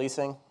liability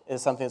leasing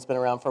is something that's been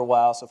around for a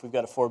while. So if we've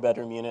got a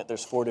 4-bedroom unit,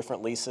 there's 4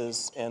 different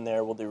leases in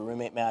there. We'll do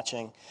roommate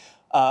matching.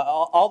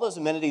 All those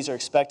amenities are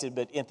expected,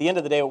 but at the end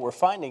of the day, what we're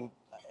finding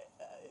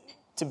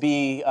to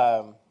be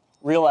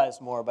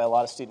realized more by a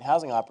lot of student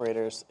housing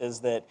operators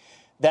is that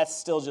that's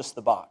still just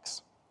the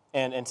box.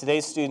 And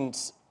today's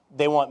students,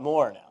 they want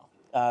more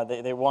now.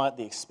 They want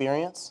the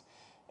experience,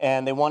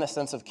 and they want a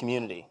sense of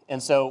community.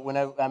 And so when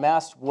I'm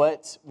asked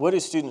what do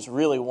students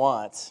really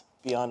want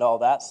beyond all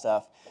that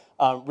stuff,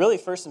 really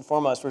first and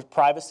foremost, for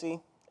privacy,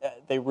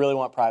 they really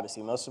want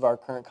privacy. Most of our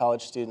current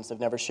college students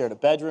have never shared a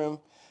bedroom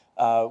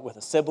with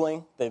a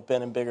sibling. They've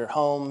been in bigger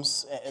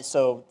homes. And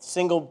so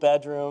single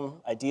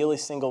bedroom, ideally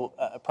single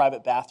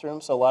private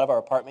bathroom. So a lot of our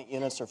apartment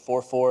units are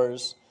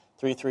 4-4s,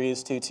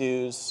 3-3s,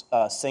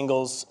 2-2s,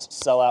 singles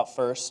sell out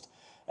first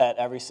at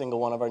every single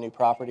one of our new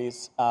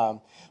properties.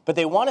 But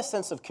they want a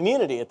sense of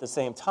community at the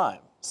same time.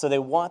 So they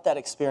want that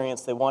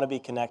experience. They want to be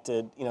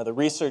connected. The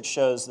research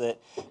shows that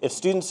if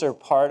students are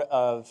part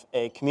of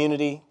a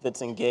community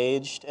that's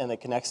engaged and that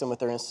connects them with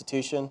their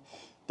institution,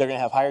 they're going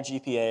to have higher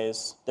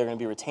GPAs. They're going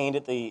to be retained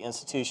at the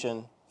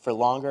institution for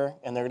longer,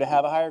 and they're going to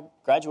have a higher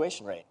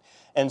graduation rate.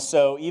 And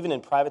so even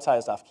in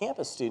privatized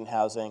off-campus student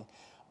housing,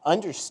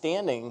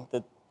 understanding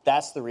that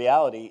that's the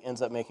reality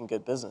ends up making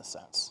good business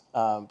sense.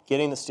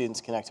 Getting the students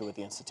connected with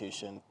the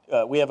institution.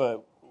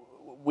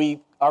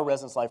 Our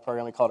Residence Life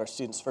program, we call it our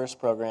Students First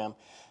program,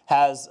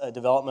 has a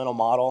developmental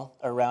model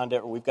around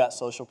it where we've got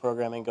social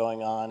programming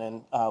going on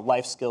and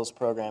life skills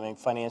programming,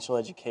 financial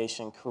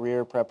education,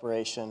 career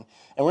preparation,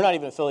 and we're not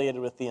even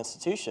affiliated with the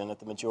institution at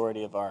the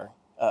majority of our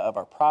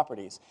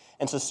properties.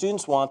 And so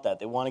students want that.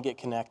 They want to get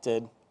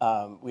connected.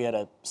 We had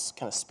a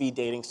kind of speed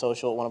dating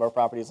social at one of our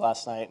properties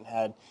last night and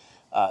had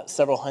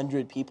several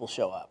hundred people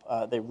show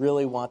up. They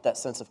really want that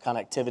sense of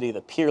connectivity,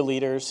 the peer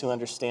leaders who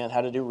understand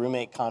how to do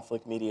roommate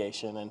conflict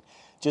mediation, and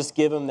just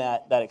give them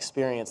that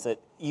experience that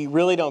you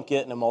really don't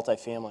get in a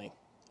multifamily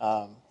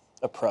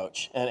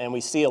approach. And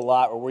we see a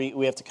lot where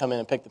we have to come in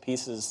and pick the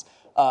pieces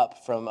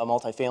up from a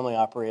multifamily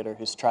operator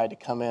who's tried to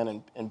come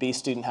in and be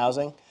student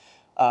housing,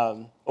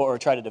 or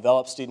try to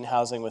develop student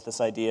housing with this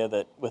idea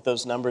that with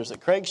those numbers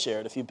that Craig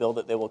shared, if you build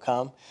it, they will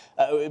come.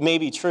 It may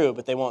be true,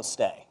 but they won't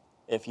stay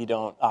if you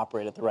don't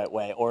operate it the right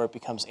way, or it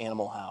becomes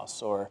Animal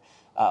House, or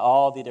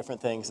all the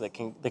different things that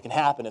can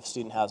happen if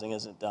student housing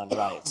isn't done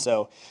right.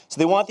 So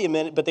they want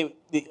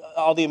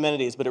all the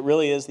amenities, but it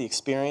really is the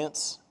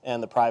experience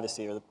and the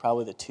privacy are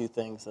probably the 2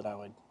 things that I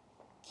would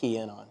key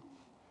in on.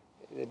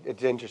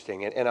 It's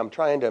interesting, and I'm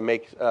trying to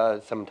make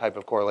some type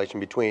of correlation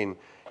between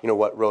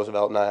what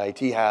Roosevelt and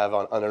IIT have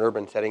on an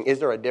urban setting. Is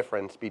there a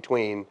difference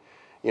between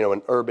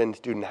an urban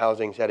student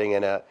housing setting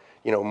and a,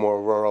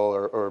 more rural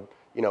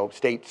or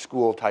state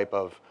school type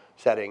of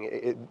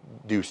setting?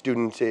 Do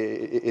students,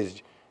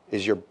 is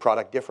your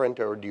product different,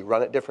 or do you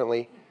run it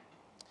differently?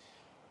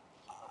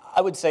 I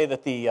would say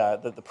that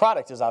the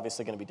product is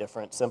obviously going to be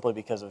different simply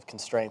because of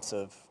constraints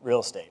of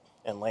real estate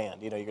and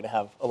land. You're going to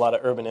have a lot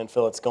of urban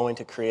infill. It's going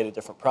to create a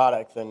different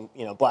product than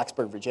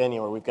Blacksburg, Virginia,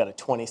 where we've got a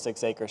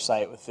 26-acre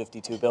site with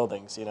 52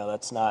 buildings.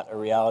 That's not a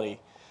reality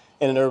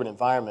in an urban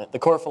environment. The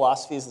core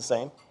philosophy is the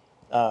same,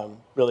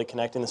 really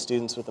connecting the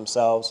students with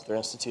themselves, their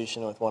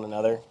institution, with one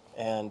another.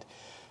 And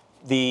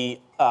the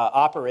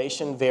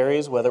operation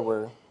varies whether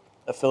we're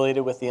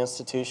affiliated with the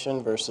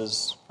institution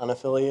versus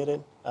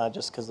unaffiliated,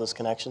 just because those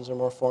connections are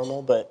more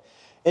formal. But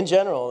in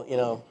general,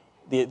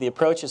 the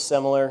approach is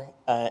similar,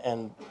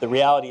 and the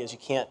reality is you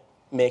can't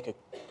make a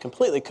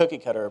completely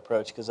cookie-cutter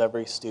approach because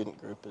every student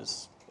group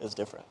is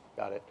different.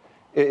 Got it.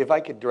 If I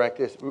could direct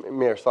this,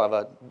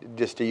 Miroslava,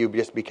 just to you,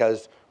 just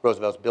because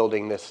Roosevelt's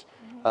building this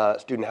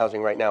student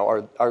housing right now,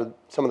 are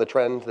some of the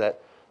trends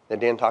that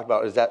Dan talked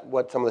about, is that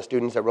what some of the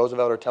students at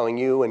Roosevelt are telling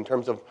you in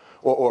terms of,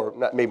 or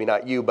not, maybe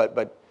not you,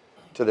 but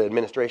to the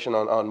administration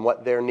on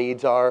what their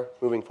needs are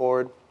moving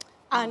forward?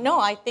 No,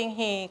 I think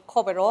he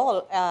covered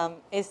all.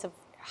 It's a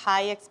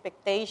high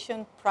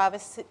expectation,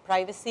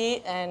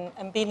 privacy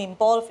and being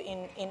involved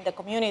in the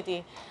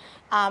community.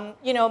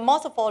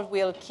 Most of all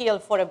will kill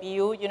for a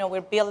view.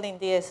 We're building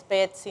these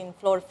beds in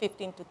floor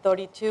 15 to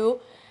 32.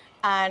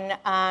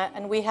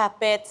 And we have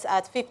beds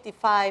at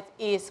 55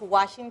 East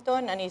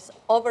Washington, and it's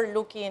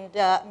overlooking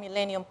the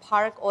Millennium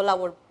Park. All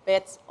our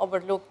beds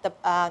overlook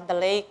the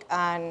lake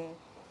and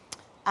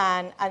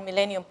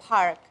Millennium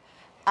Park.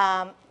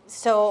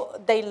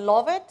 So they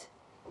love it.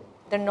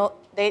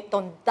 They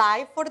don't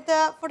die for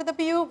the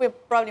view.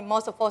 Probably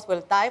most of us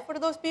will die for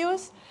those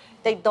views.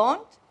 They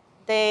don't.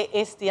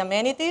 It's the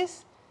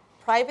amenities,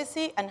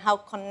 privacy, and how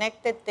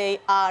connected they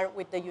are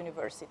with the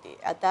university.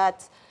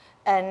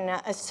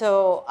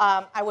 So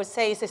I would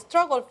say it's a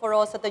struggle for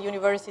us at the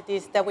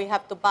universities that we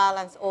have to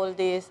balance all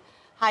this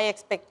high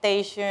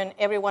expectation.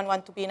 Everyone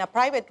wants to be in a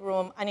private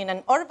room, and in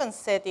an urban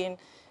setting,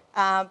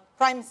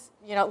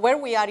 where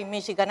we are in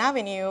Michigan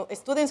Avenue,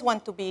 students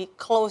want to be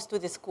close to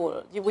the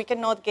school. We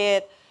cannot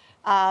get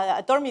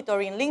a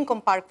dormitory in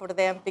Lincoln Park for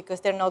them because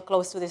they're not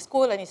close to the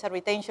school, and it's a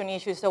retention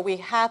issue. So we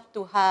have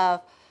to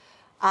have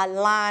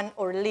land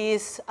or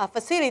lease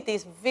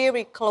facilities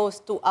very close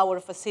to our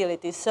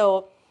facilities.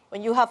 So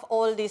when you have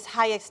all these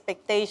high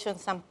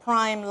expectations and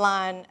prime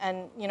land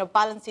and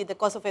balancing the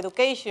cost of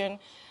education,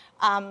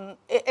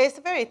 it's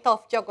very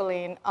tough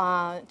juggling,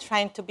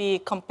 trying to be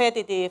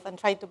competitive and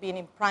trying to be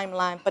in prime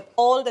land. But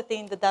all the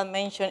things that Dan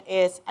mentioned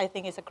I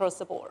think is across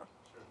the board.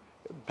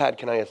 Pat,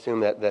 can I assume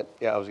that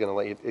I was going to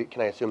let you,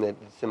 can I assume that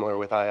it's similar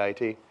with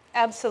IIT?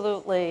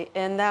 Absolutely,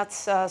 and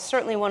that's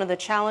certainly one of the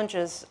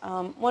challenges.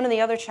 One of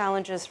the other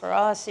challenges for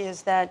us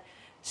is that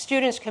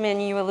students come in,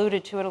 you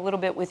alluded to it a little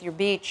bit with your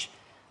beach,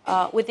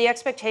 with the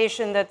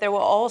expectation that there will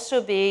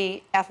also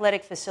be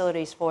athletic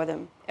facilities for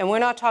them. And we're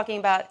not talking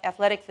about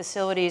athletic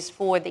facilities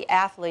for the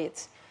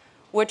athletes.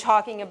 We're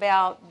talking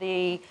about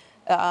the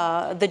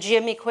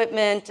gym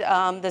equipment,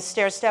 the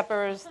stair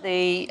steppers,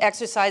 the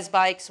exercise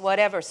bikes,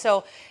 whatever.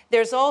 So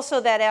there's also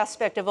that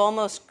aspect of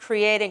almost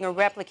creating or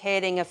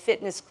replicating a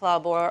fitness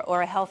club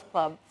or a health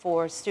club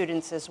for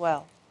students as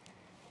well.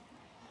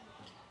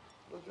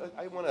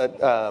 I want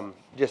to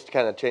just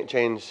kind of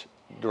change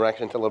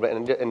directions a little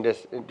bit and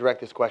just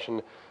direct this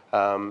question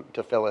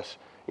to Phyllis.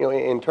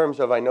 In terms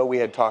of, I know we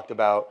had talked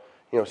about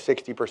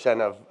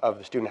 60% of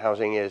the student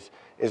housing is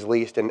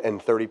leased and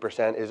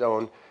 30% is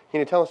owned. Can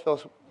you tell us,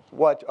 Phyllis,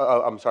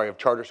 of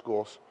charter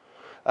schools?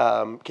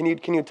 Can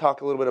you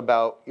talk a little bit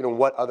about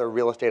what other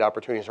real estate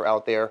opportunities are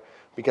out there?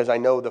 Because I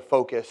know the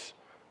focus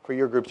for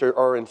your groups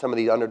are in some of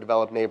these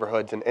underdeveloped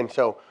neighborhoods, and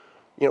so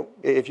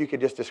if you could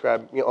just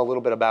describe a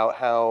little bit about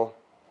how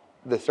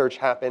the search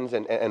happens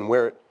and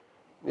where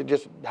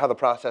just how the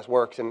process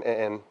works and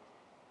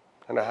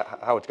kind of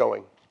how it's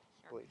going,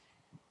 please.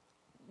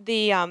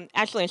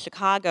 Actually in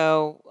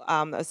Chicago,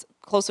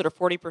 closer to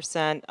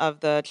 40% of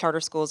the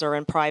charter schools are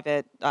in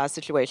private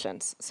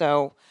situations.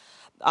 So,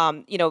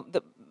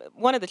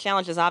 one of the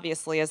challenges,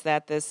 obviously, is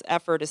that this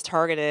effort is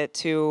targeted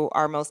to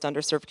our most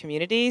underserved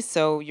communities.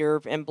 So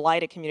you're in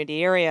blighted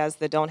community areas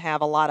that don't have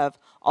a lot of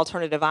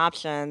alternative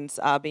options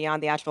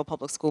beyond the actual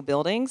public school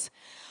buildings.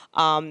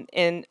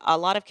 In a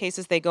lot of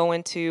cases, they go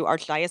into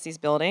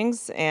archdiocese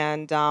buildings,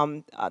 and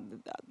the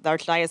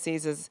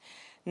archdiocese has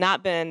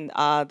not been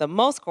the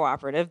most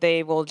cooperative.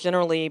 They will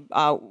generally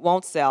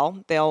won't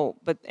sell. They'll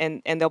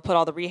put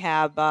all the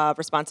rehab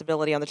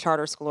responsibility on the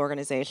charter school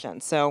organization.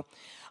 So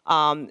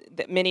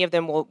many of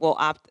them will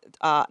opt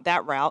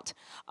that route.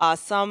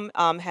 Some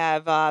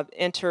have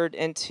entered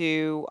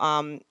into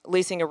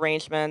leasing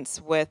arrangements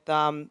with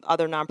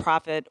other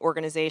nonprofit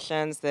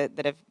organizations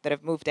that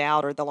have moved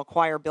out, or they'll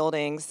acquire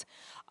buildings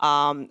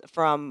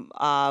from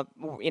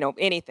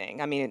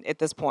anything. I mean, at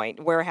this point,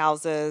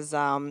 warehouses.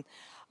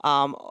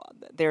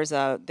 There's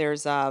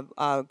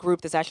a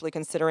group that's actually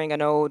considering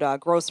an old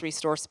grocery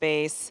store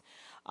space.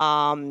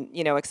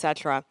 et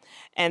cetera.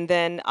 And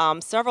then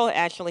several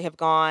actually have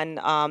gone,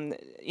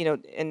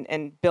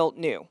 and built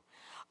new.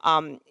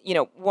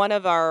 One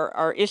of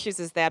our issues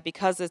is that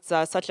because it's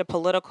such a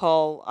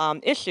political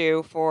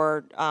issue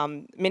for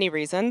many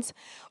reasons,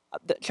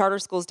 the charter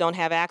schools don't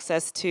have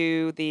access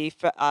to the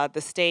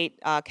state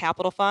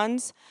capital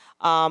funds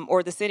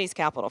or the city's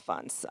capital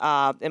funds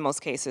in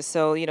most cases.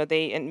 So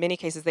they in many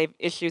cases they've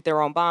issued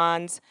their own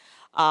bonds,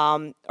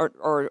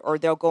 or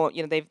they'll go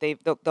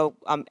they'll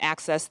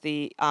access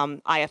the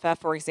IFF,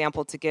 for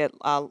example, to get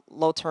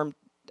low-term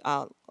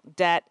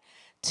debt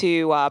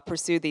to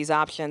pursue these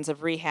options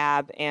of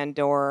rehab and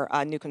or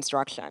new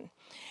construction.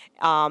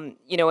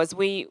 As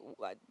we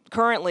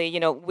currently,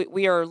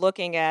 we are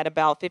looking at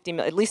about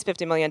at least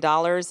 $50 million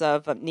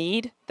of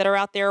need that are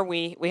out there.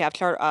 We have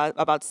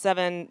about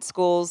 7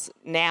 schools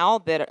now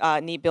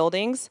that need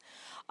buildings.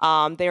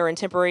 They are in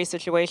temporary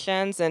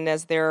situations, and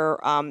as their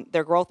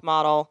growth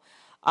model,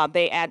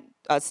 they add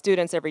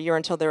students every year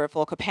until they're at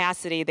full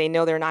capacity. They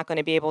know they're not going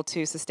to be able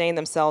to sustain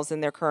themselves in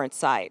their current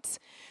sites.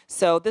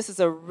 So this is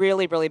a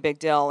really, really big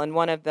deal, and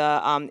one of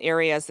the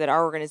areas that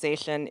our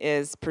organization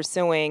is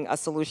pursuing a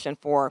solution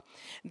for.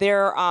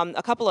 There are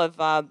a couple of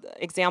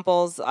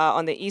examples.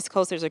 On the East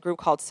Coast, there's a group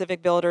called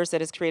Civic Builders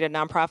that has created a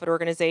nonprofit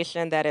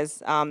organization that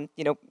has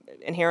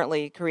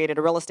inherently created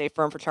a real estate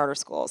firm for charter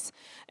schools.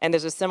 And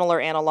there's a similar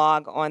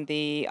analog on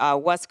the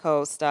West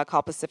Coast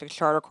called Pacific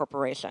Charter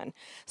Corporation.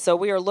 So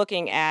we are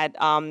looking at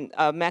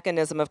a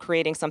mechanism of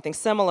creating something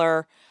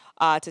similar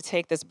to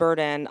take this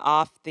burden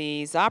off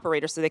these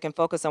operators so they can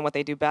focus on what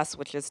they do best,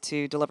 which is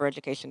to deliver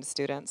education to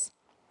students.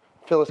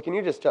 Phyllis, can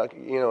you just talk,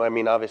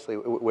 obviously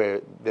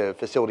we're the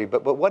facility,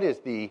 but what is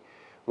the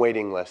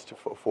waiting list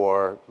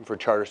for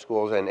charter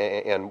schools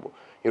and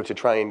to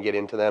try and get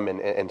into them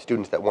and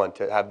students that want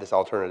to have this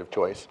alternative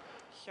choice?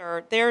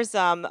 Sure. There's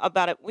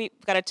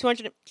we've got a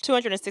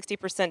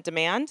 260%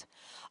 demand.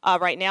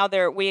 Right now,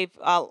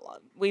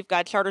 we've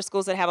got charter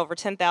schools that have over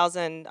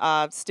 10,000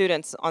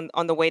 students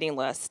on the waiting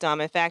list.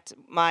 In fact,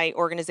 my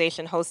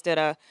organization hosted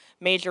a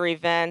major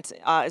event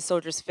at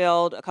Soldiers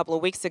Field a couple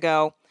of weeks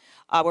ago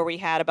where we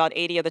had about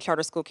 80 of the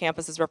charter school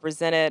campuses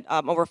represented.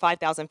 Over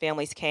 5,000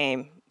 families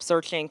came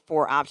searching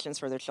for options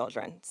for their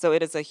children. So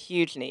it is a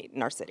huge need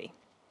in our city.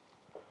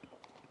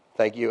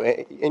 Thank you.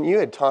 And you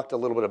had talked a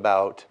little bit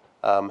about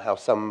how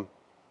some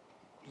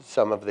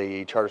of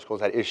the charter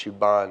schools had issued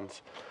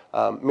bonds.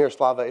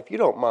 Miroslava, if you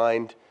don't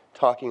mind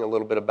talking a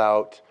little bit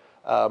about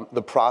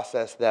the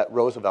process that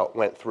Roosevelt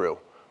went through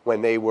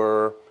when they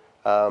were,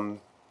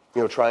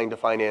 trying to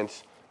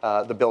finance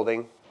the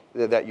building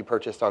that you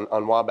purchased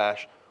on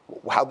Wabash,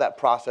 how that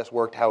process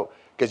worked,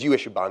 because you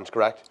issued bonds,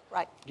 correct?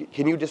 Right.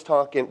 Can you just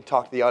talk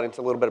to the audience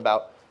a little bit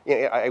about,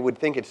 I would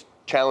think it's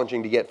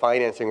challenging to get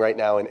financing right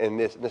now in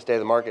this state of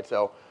the market,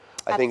 so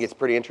I think it's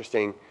pretty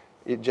interesting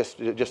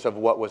just of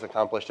what was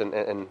accomplished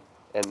and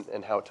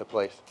how it took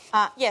place.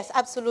 Yes,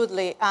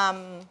 absolutely.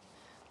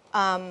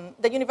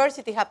 The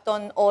university have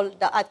done all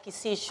the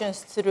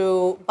acquisitions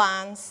through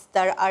bonds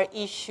that are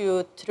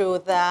issued through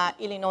the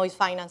Illinois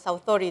Finance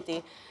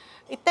Authority.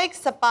 It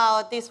takes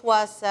about, this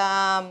was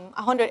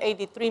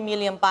 183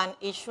 million bond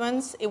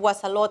issuance. It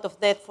was a lot of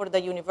debt for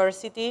the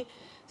university.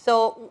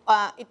 So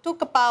it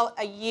took about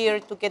a year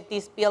to get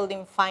this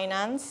building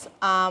financed.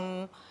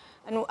 And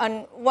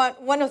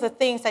one of the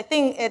things, I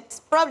think it's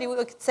probably, we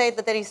could say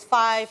that there is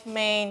 5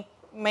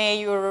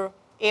 major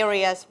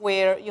areas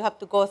where you have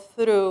to go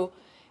through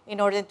in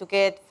order to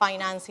get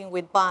financing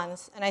with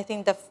bonds. And I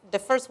think the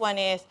first one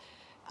is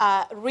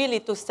really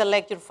to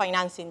select your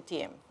financing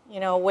team.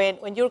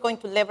 When you're going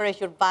to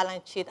leverage your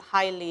balance sheet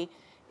highly,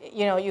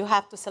 you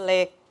have to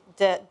select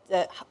the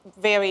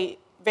very,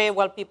 very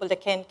well people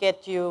that can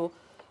get you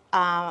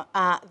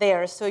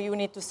there. So you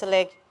need to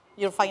select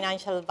your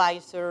financial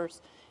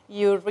advisors,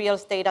 your real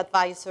estate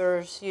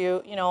advisors,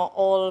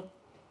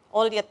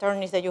 all the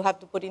attorneys that you have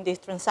to put in these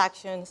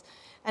transactions,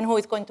 and who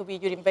is going to be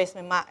your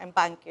investment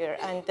banker.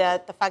 And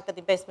the fact that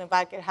the investment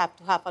banker have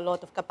to have a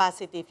lot of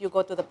capacity. If you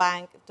go to the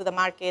bank, to the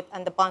market,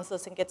 and the bonds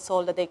doesn't get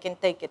sold, that they can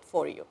take it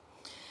for you.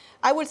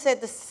 I would say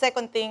the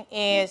second thing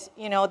is,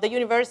 the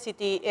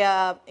university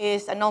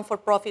is a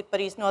non-for-profit, but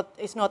it's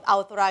not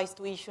authorized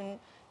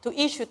to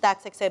issue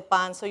tax-exempt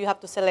bonds, so you have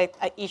to select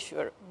an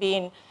issuer,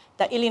 being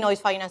the Illinois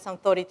Finance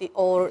Authority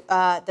or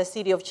the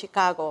city of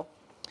Chicago.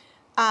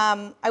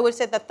 I would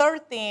say the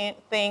third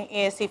thing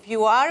is if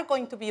you are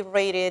going to be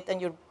rated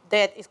and your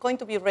debt is going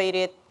to be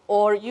rated,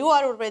 or you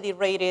are already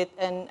rated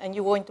and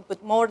you're going to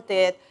put more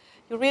debt,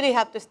 you really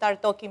have to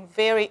start talking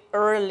very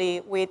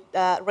early with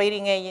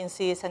rating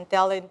agencies and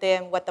telling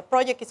them what the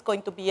project is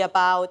going to be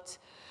about,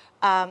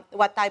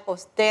 what type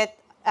of debt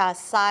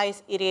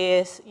size it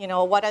is,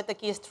 what are the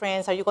key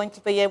strengths, are you going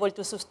to be able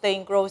to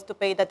sustain growth to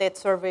pay the debt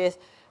service,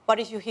 what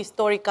is your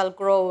historical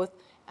growth,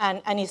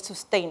 and it's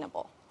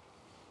sustainable.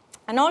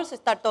 And also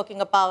start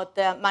talking about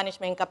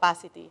management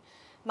capacity.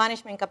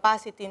 Management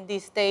capacity in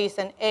these days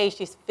and age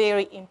is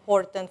very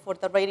important for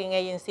the rating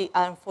agency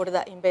and for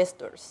the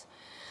investors.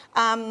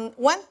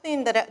 One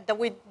thing that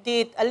we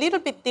did a little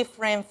bit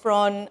different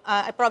from,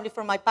 probably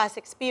from my past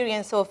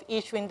experience of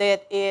issuing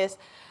debt is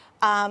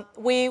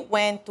we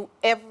went to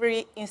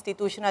every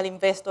institutional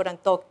investor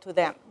and talked to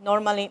them.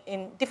 Normally,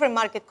 in different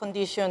market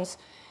conditions,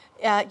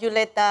 you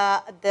let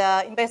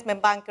the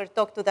investment banker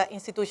talk to the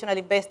institutional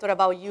investor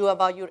about you,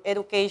 about your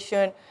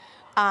education.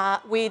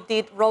 We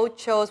did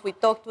roadshows. We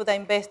talked to the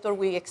investor.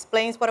 We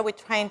explained what we're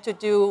trying to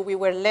do. We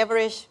were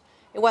leveraged.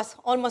 It was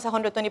almost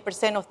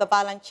 120% of the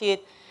balance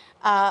sheet.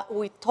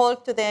 We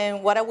talked to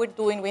them, what are we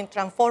doing? We're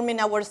transforming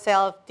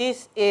ourselves.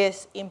 This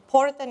is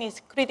important. It's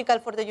critical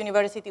for the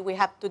university. We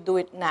have to do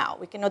it now.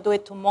 We cannot do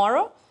it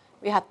tomorrow.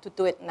 We have to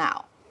do it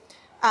now.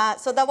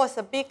 So that was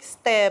a big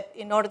step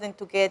in order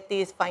to get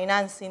this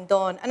financing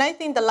done. And I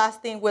think the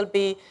last thing will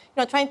be,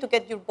 trying to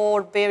get your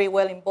board very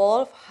well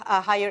involved.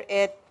 Higher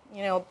ed,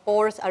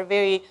 boards are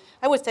very,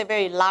 I would say,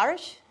 very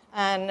large,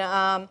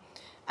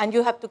 and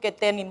you have to get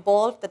them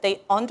involved, that they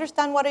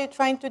understand what you're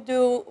trying to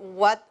do,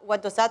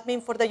 what does that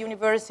mean for the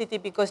university,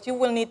 because you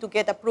will need to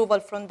get approval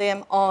from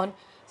them on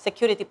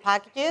security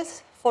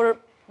packages for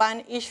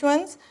bond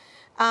issuance,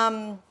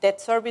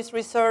 debt service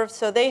reserves.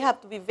 So they have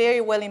to be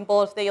very well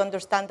involved. They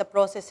understand the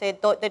process. They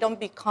don't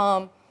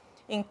become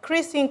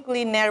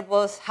increasingly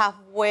nervous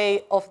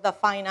halfway of the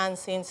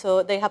financing,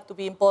 so they have to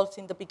be involved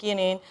in the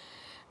beginning.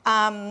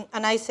 And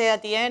I say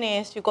at the end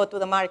is you go to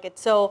the market.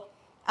 So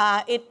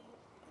it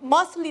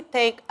mostly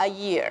take a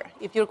year.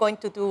 If you're going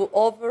to do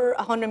over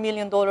 $100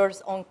 million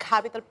on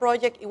capital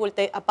project, it will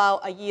take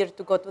about a year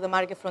to go to the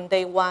market from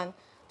day one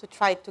to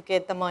try to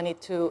get the money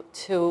to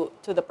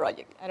the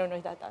project. I don't know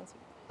if that answers.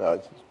 No,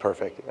 it's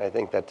perfect. I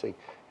think that's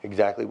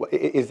exactly what.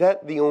 Is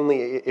that the only,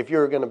 if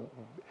you're going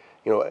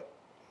to,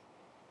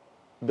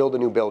 build a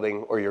new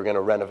building or you're going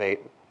to renovate,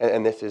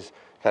 and this is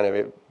kind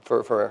of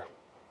for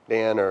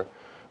Dan or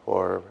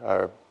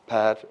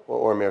Pat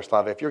or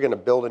Miroslava, if you're going to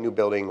build a new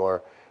building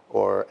or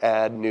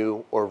add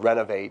new or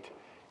renovate,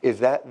 is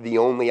that the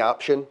only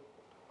option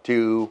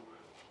to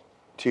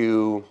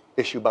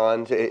issue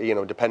bonds?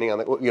 Depending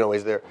on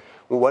is there,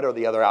 what are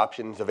the other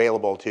options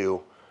available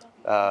to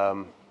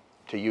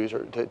use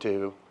or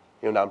to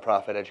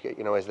nonprofit educate?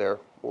 Is there,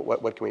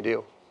 what can we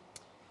do?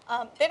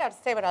 There are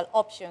several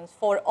options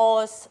for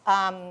us.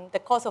 The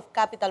cost of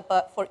capital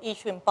for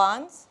issuing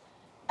bonds,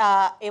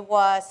 it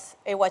was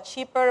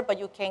cheaper, but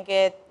you can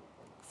get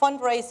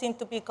fundraising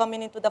to be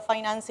coming into the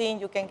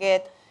financing. You can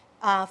get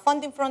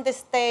funding from the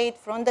state,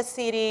 from the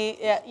city.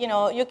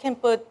 You can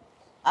put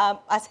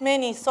as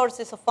many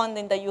sources of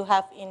funding that you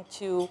have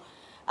into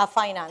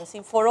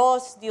financing. For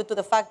us, due to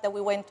the fact that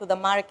we went to the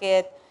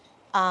market,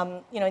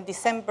 in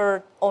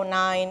December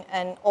 2009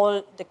 and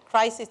all the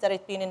crisis that has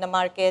been in the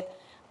market,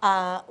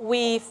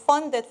 we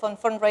funded from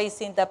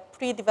fundraising the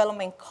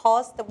pre-development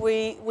cost that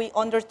we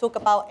undertook,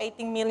 about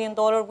 $18 million.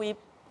 We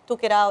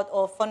took it out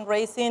of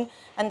fundraising,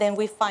 and then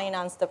we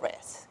financed the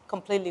rest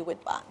completely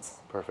with bonds.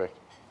 Perfect.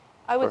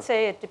 I would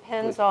say it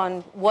depends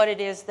on what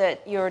it is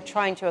that you're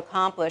trying to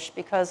accomplish,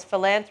 because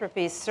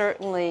philanthropy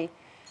certainly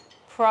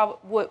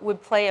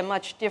would play a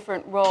much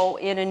different role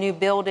in a new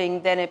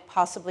building than it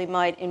possibly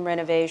might in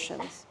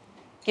renovations.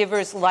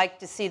 Givers like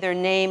to see their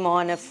name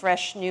on a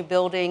fresh new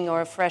building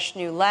or a fresh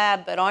new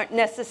lab, but aren't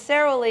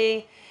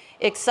necessarily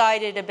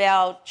excited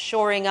about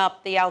shoring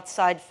up the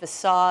outside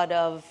facade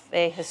of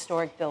a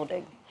historic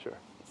building. Sure.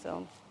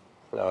 So.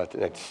 No,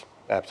 that's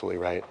absolutely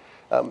right.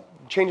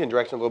 Changing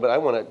direction a little bit, I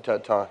want to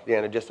talk,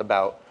 Deanna, just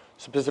about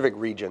specific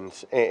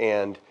regions.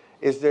 And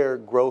is there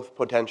growth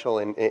potential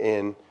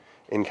in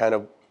kind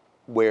of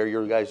where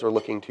you guys are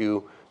looking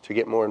to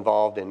get more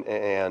involved in?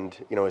 And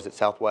is it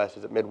Southwest?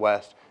 Is it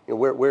Midwest?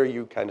 Where are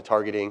you kind of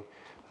targeting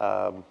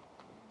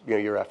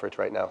your efforts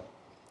right now?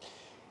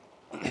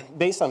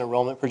 Based on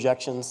enrollment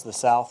projections, the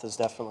South is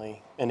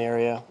definitely an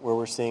area where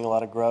we're seeing a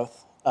lot of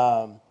growth.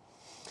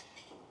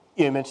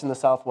 You mentioned the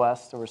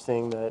Southwest, and we're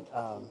seeing that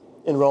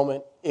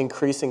enrollment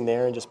increasing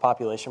there and just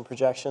population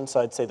projections.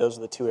 So I'd say those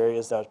are the two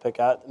areas that I would pick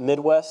out.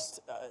 Midwest,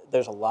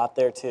 there's a lot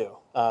there too.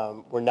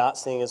 We're not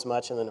seeing as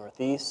much in the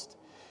Northeast.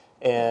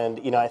 And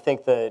I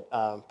think that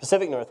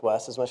Pacific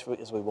Northwest, as much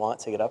as we want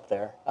to get up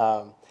there,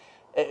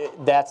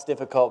 that's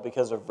difficult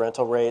because of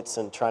rental rates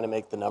and trying to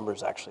make the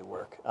numbers actually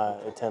work.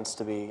 It tends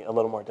to be a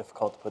little more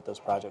difficult to put those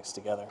projects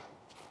together.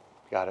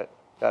 Got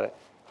it.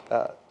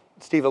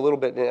 Steve, a little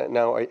bit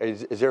now,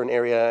 is there an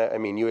area,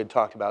 you had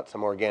talked about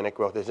some organic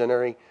growth. Is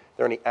there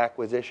any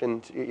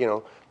acquisitions,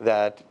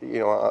 that,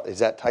 is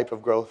that type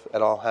of growth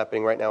at all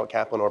happening right now at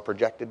Kaplan or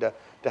projected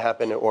to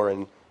happen or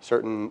in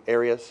certain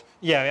areas?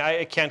 Yeah,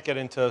 I can't get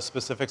into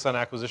specifics on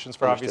acquisitions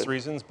for obvious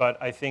reasons,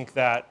 but I think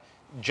that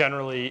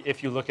generally,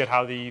 if you look at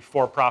how the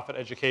for-profit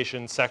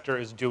education sector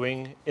is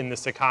doing in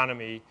this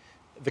economy,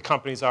 the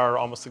companies are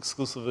almost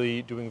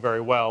exclusively doing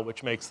very well,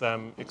 which makes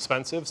them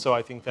expensive. So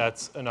I think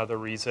that's another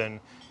reason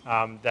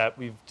that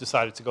we've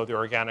decided to go the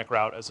organic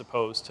route as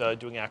opposed to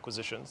doing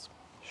acquisitions.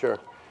 Sure.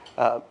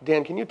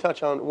 Dan, can you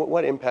touch on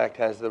what impact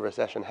has the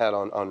recession had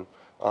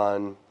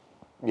on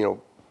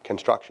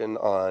construction,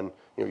 on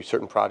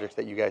certain projects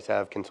that you guys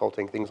have,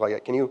 consulting, things like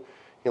that? Can you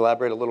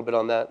elaborate a little bit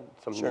on that?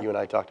 Something Sure. that you and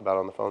I talked about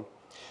on the phone.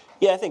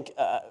 Yeah, I think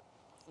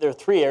there are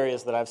three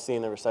areas that I've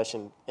seen the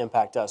recession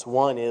impact us.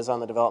 One is on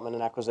the development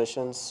and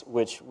acquisitions,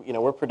 which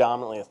we're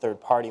predominantly a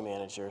third-party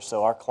manager,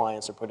 so our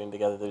clients are putting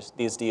together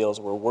these deals.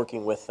 We're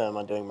working with them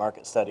on doing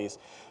market studies.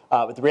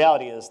 But the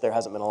reality is there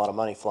hasn't been a lot of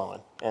money flowing.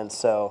 And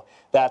so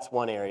that's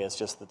one area, is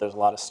just that there's a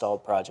lot of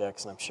stalled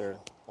projects, and I'm sure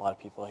a lot of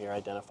people here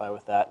identify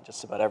with that in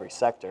just about every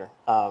sector.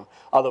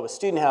 Although with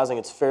student housing,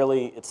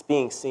 it's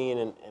being seen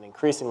and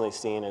increasingly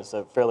seen as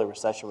a fairly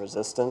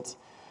recession-resistant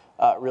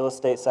real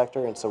estate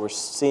sector, and so we're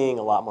seeing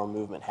a lot more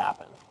movement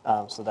happen.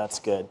 So that's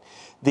good.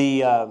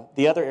 The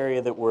other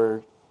area that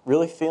we're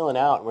really feeling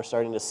out, and we're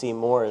starting to see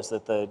more, is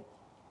that the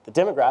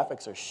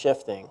demographics are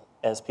shifting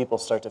as people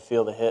start to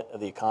feel the hit of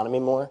the economy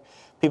more.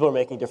 People are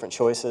making different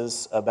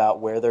choices about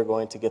where they're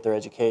going to get their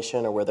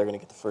education or where they're going to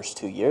get the first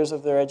 2 years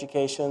of their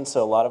education.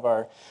 So a lot of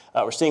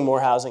we're seeing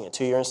more housing at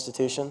two-year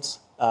institutions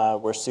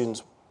where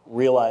students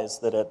realize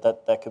that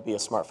that could be a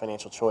smart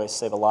financial choice,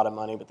 save a lot of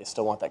money, but they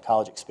still want that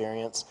college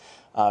experience.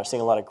 We're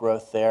seeing a lot of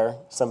growth there.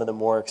 Some of the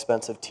more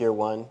expensive Tier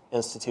 1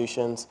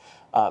 institutions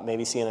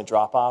maybe seeing a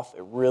drop-off.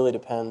 It really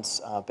depends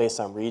based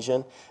on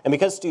region. And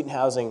because student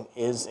housing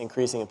is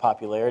increasing in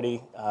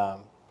popularity,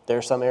 there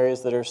are some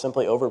areas that are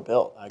simply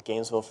overbuilt.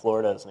 Gainesville,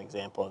 Florida is an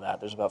example of that.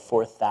 There's about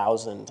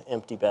 4,000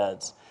 empty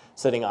beds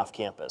sitting off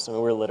campus. I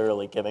mean, we're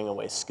literally giving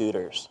away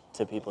scooters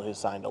to people who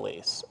signed a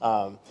lease.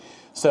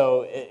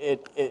 So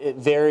it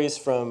varies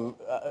from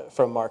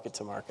market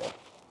to market.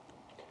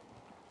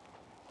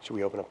 Should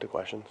we open up to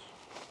questions?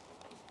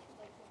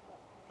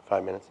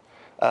 5 minutes.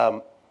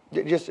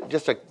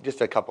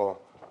 Just a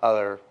couple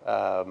other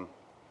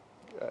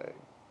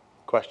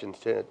questions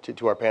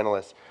to our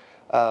panelists.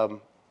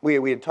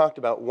 We had talked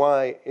about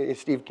why,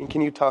 Steve,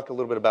 can you talk a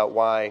little bit about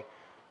why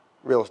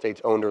real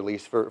estate's owned or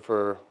leased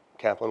for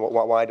Kaplan?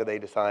 Why do they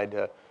decide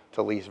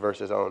to lease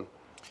versus own?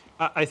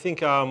 I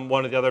think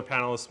one of the other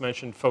panelists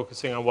mentioned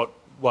focusing on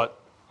what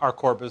our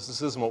core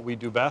business is and what we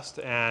do best.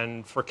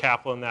 And for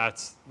Kaplan,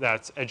 that's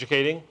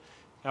educating,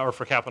 or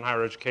for Kaplan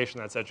Higher Education,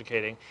 that's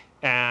educating.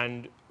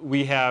 And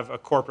we have a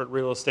corporate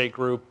real estate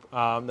group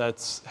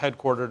that's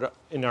headquartered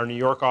in our New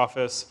York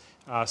office.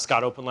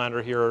 Scott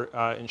Openlander here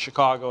in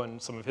Chicago,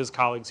 and some of his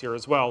colleagues here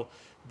as well.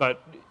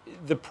 But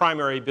the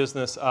primary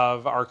business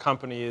of our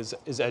company is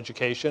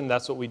education.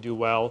 That's what we do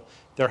well.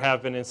 There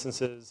have been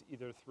instances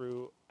either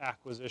through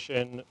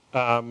acquisition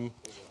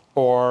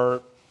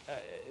or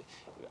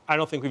I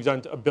don't think we've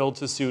done a build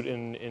to suit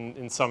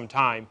in some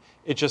time.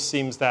 It just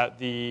seems that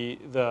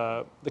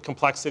the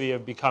complexity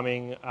of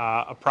becoming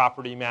a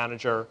property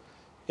manager,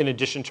 in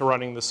addition to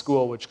running the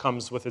school, which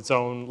comes with its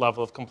own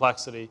level of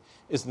complexity,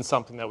 isn't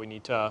something that we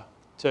need to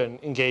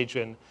engage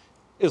in,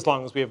 as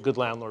long as we have good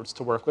landlords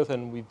to work with.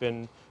 And we've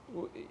been,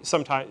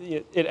 sometimes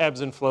it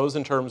ebbs and flows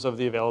in terms of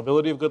the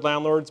availability of good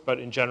landlords, but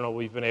in general,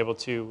 we've been able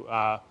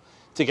to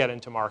get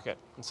into market.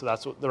 And so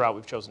that's the route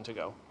we've chosen to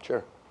go.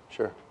 Sure.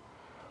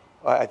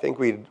 I think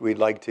we'd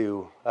like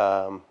to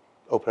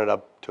open it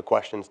up to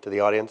questions to the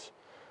audience.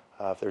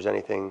 If there's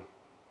anything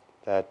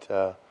that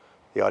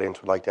the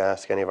audience would like to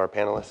ask any of our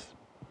panelists,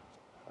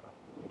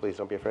 please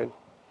don't be afraid.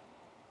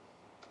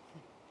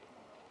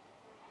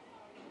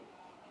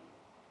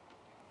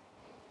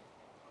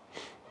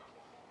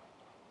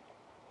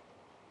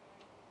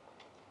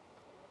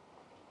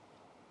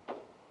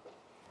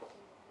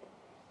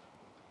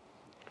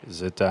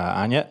 Is it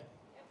on yet?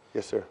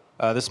 Yes, sir.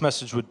 This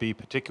message would be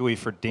particularly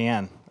for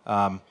Dan.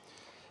 Are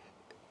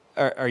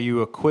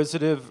you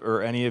acquisitive,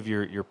 or any of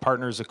your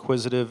partners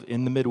acquisitive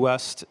in the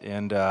Midwest?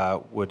 And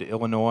would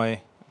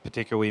Illinois,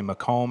 particularly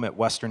Macomb at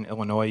Western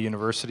Illinois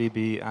University,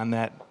 be on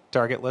that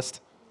target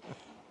list?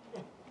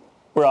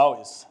 We're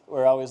always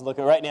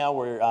looking. Right now,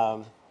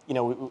 we're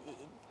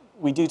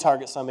we do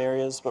target some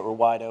areas, but we're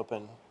wide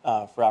open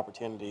for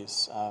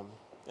opportunities.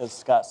 As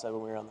Scott said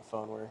when we were on the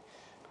phone, we're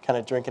kind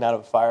of drinking out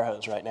of a fire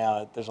hose right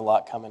now. There's a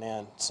lot coming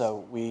in,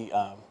 so we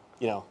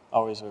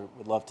always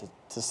would love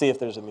to see if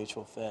there's a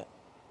mutual fit.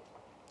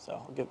 So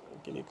I'll give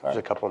you a card. There's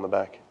a couple in the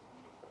back.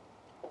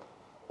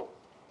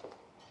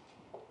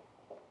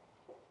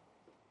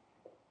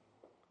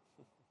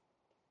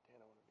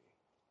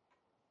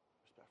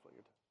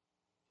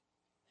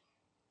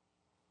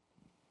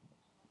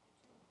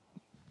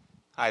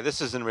 Hi, this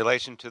is in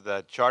relation to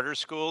the charter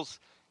schools.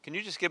 Can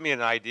you just give me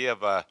an idea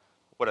of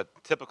what a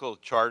typical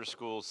charter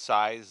school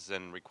size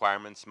and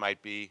requirements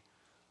might be?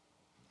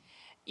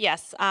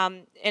 Yes,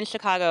 in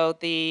Chicago,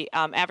 the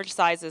average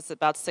size is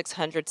about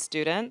 600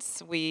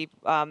 students. We,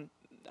 I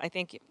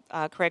think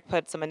Craig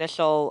put some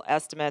initial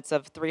estimates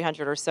of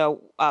 300 or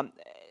so.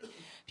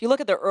 If you look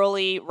at the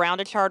early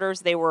round of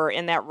charters, they were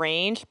in that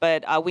range,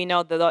 but we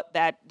know that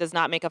that does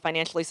not make a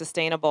financially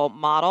sustainable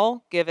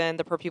model given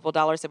the per pupil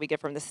dollars that we get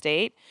from the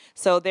state.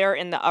 So they're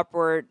in the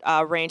upward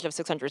range of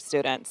 600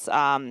 students,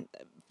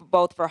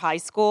 both for high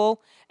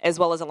school as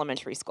well as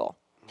elementary school.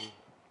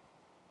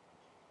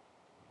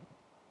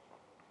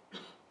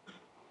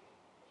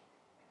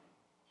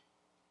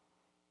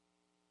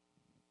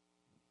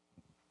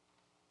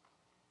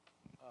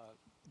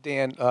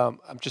 Dan,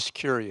 I'm just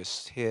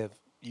curious, have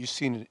you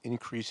seen an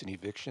increase in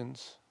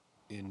evictions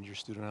in your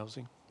student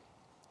housing?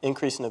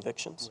 Increase in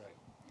evictions? Right.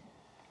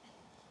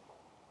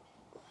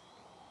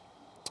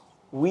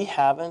 We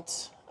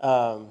haven't.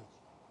 I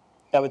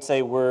would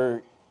say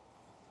we've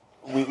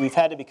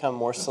had to become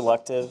more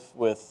selective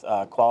with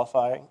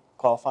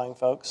qualifying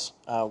folks.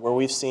 Where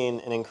we've seen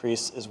an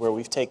increase is where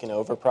we've taken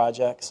over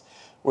projects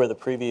where the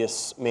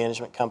previous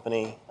management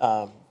company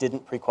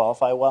didn't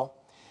pre-qualify well.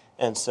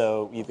 And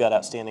so you've got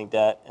outstanding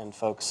debt and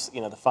folks,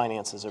 the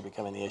finances are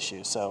becoming the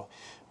issue. So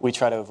we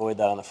try to avoid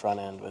that on the front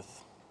end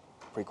with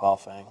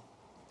pre-qualifying.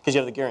 Because you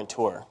have the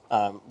guarantor,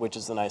 which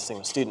is the nice thing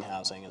with student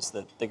housing, is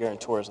that the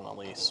guarantor is on the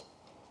lease.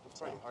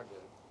 It's pretty hard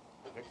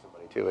to evict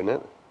somebody too, isn't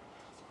it?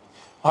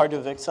 Hard to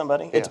evict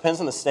somebody? Yeah. It depends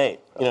on the state.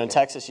 In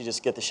Texas, you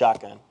just get the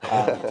shotgun.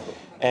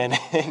 And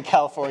in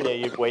California,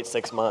 you wait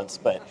 6 months.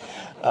 But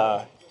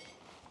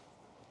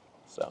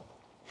so.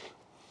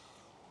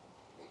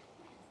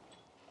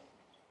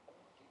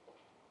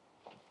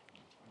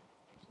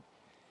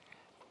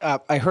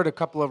 I heard a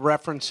couple of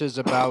references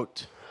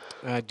about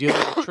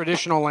dealing with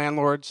traditional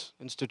landlords,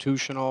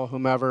 institutional,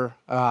 whomever,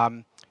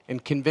 and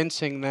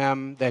convincing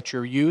them that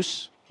your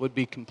use would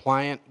be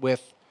compliant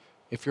with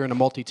if you're in a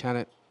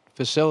multi-tenant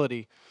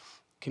facility.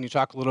 Can you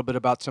talk a little bit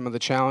about some of the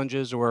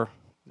challenges or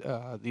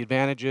the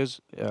advantages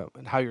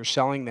and how you're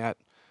selling that?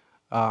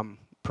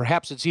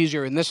 Perhaps it's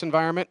easier in this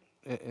environment,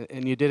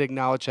 and you did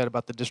acknowledge that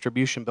about the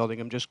distribution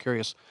building. I'm just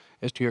curious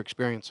as to your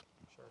experience.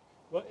 Sure.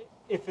 Well,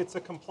 if it's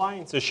a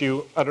compliance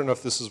issue, I don't know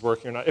if this is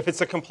working or not. If it's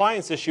a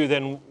compliance issue,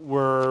 then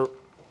we're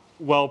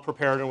well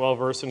prepared and well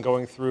versed in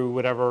going through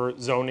whatever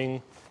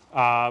zoning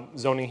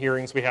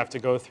hearings we have to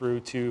go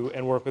through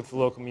and work with the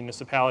local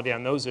municipality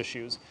on those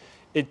issues.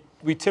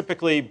 We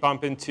typically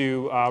bump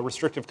into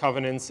restrictive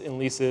covenants in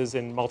leases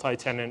in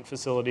multi-tenant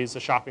facilities, a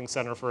shopping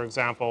center, for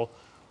example,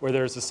 where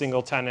there's a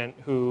single tenant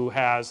who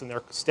has in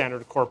their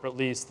standard corporate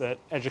lease that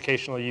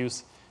educational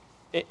use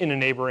in a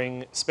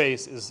neighboring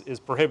space is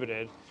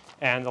prohibited,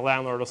 and the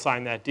landlord will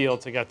sign that deal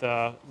to get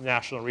the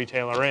national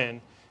retailer in,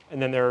 and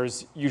then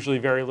there's usually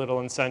very little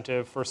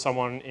incentive for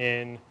someone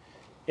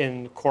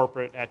in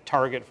corporate at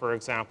Target, for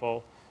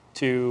example,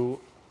 to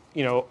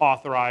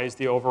authorize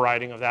the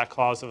overriding of that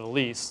clause of the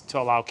lease to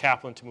allow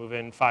Kaplan to move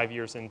in 5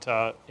 years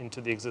into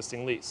the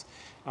existing lease.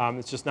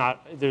 It's just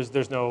not, there's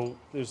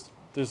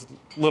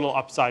little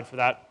upside for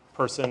that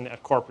person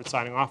at corporate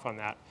signing off on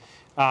that.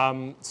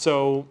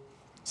 So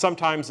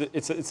sometimes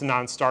it's a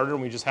non-starter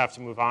and we just have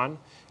to move on.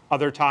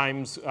 Other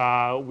times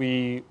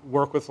we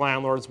work with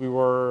landlords. We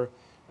were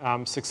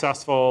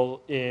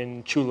successful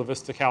in Chula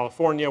Vista,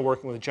 California,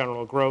 working with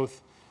General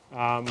Growth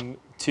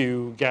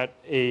to get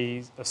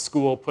a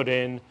school put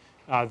in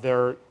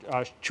their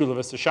Chula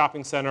Vista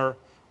shopping center,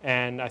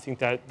 and I think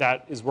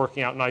that is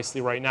working out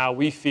nicely right now.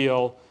 We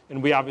feel,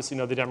 and we obviously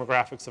know the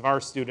demographics of our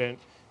student,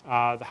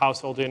 the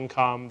household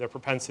income, their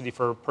propensity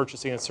for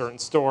purchasing at certain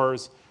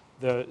stores,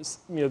 the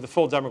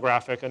full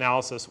demographic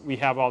analysis. We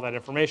have all that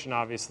information,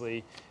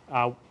 obviously,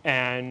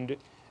 and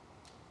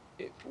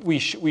we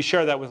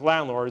share that with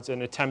landlords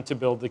and attempt to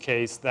build the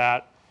case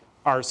that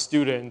our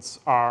students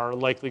are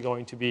likely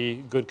going to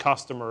be good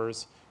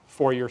customers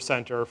for your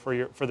center,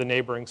 for the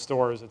neighboring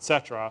stores, et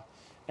cetera.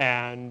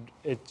 And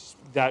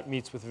that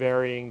meets with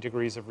varying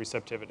degrees of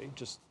receptivity,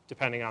 just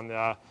depending on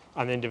the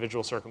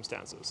individual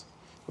circumstances.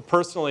 But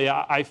personally,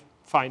 I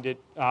find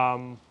it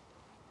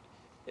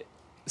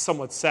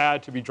somewhat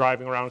sad to be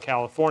driving around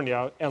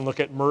California and look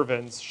at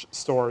Mervyn's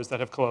stores that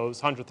have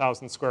closed,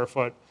 100,000 square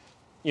foot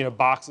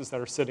boxes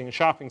that are sitting in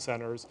shopping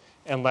centers,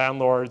 and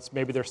landlords,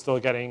 maybe they're still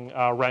getting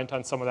rent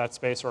on some of that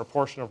space or a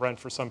portion of rent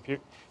for some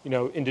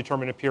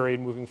indeterminate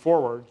period moving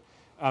forward.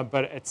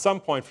 But at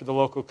some point for the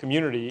local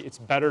community, it's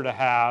better to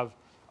have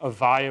a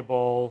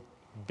viable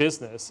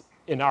business,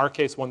 in our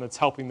case one that's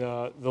helping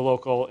the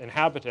local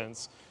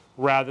inhabitants,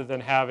 rather than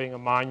having a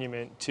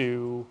monument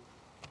to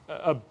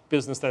a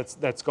business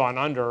that's gone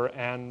under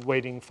and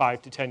waiting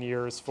 5 to 10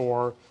 years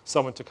for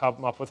someone to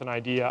come up with an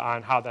idea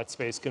on how that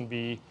space can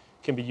be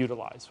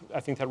utilized. I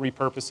think that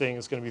repurposing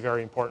is going to be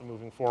very important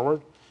moving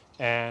forward,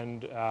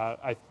 and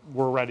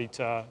we're ready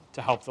to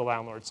help the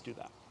landlords do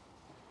that.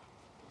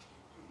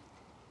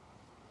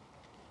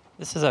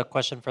 This is a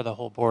question for the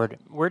whole board.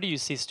 Where do you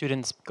see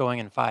students going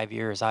in 5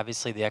 years?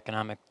 Obviously, the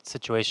economic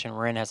situation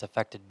we're in has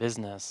affected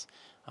business.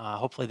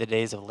 Hopefully the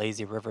days of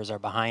lazy rivers are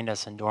behind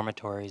us in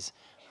dormitories.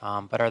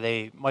 But are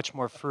they much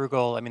more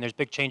frugal? I mean, there's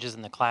big changes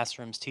in the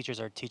classrooms. Teachers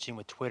are teaching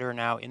with Twitter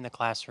now in the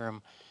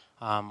classroom.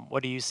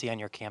 What do you see on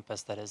your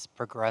campus that is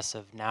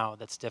progressive now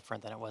that's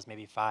different than it was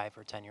maybe 5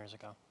 or 10 years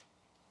ago?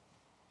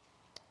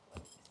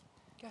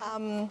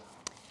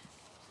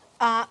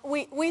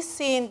 We've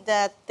seen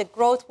that the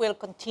growth will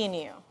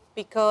continue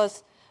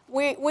because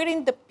we're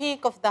in the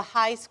peak of the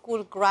high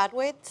school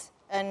graduates,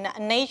 and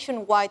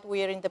nationwide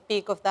we are in the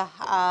peak of the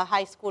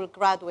high school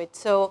graduates.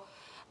 So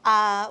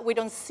we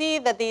don't see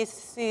that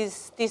this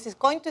is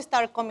going to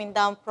start coming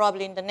down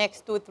probably in the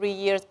next 2 or 3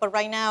 years, but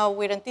right now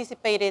we're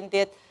anticipating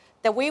that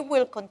that we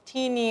will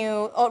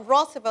continue, or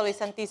Roosevelt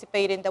is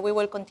anticipating that we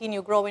will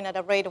continue growing at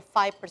a rate of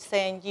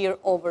 5% year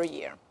over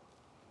year.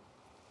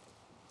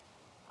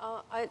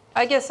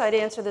 I guess I'd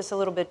answer this a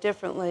little bit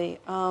differently.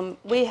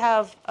 We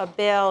have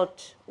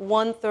about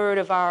 1/3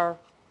 of our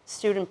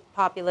student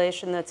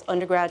population that's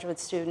undergraduate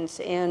students,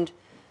 and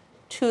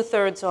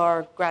 2/3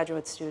 are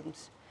graduate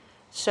students.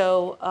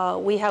 So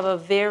we have a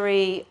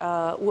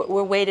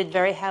we're weighted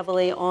very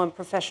heavily on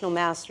professional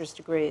master's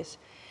degrees.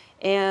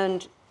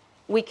 And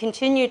we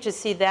continue to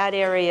see that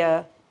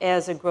area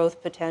as a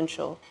growth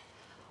potential.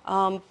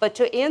 But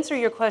to answer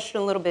your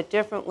question a little bit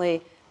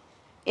differently,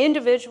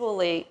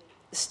 individually,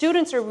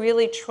 students are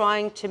really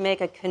trying to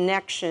make a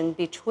connection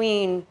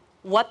between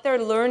what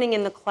they're learning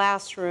in the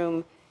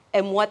classroom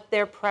and what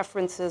their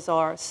preferences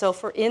are. So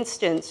for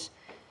instance,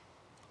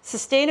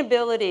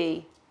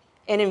 sustainability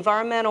and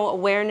environmental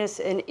awareness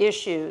and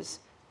issues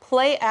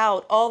play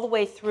out all the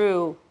way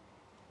through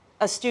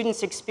a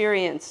student's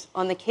experience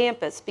on the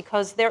campus,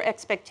 because their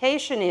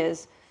expectation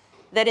is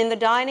that in the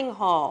dining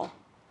hall,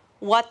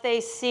 what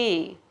they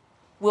see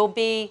will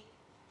be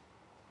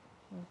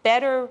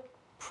better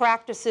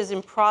practices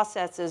and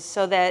processes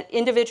so that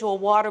individual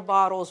water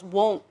bottles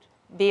won't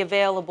be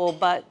available,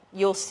 but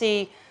you'll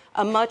see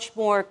a much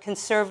more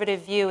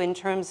conservative view in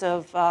terms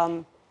of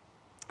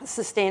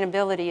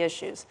sustainability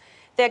issues.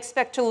 They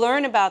expect to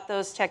learn about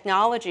those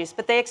technologies,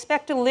 but they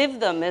expect to live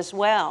them as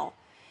well.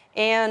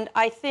 And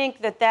I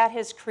think that that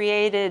has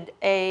created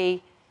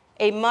a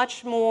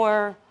much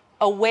more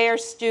aware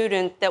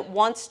student that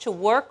wants to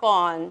work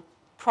on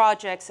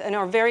projects and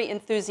are very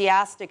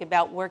enthusiastic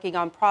about working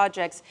on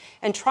projects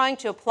and trying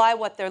to apply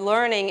what they're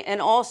learning and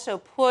also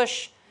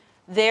push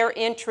their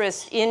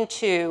interest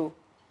into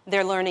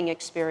their learning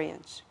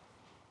experience.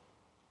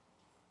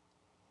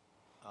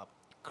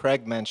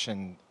 Craig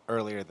mentioned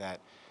earlier that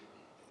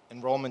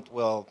enrollment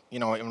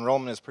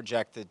is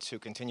projected to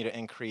continue to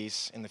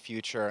increase in the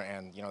future,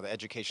 and the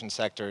education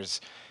sector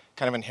is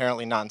kind of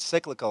inherently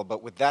non-cyclical.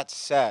 But with that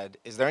said,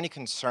 is there any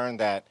concern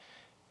that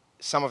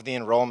some of the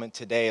enrollment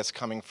today is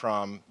coming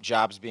from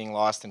jobs being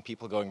lost and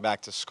people going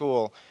back to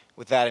school?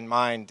 With that in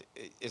mind,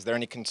 is there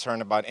any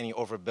concern about any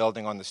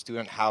overbuilding on the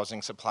student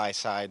housing supply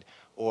side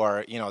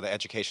or the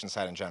education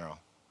side in general?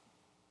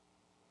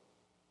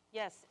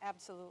 Yes,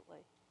 absolutely.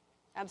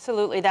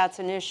 Absolutely, that's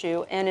an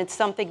issue, and it's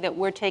something that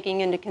we're taking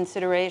into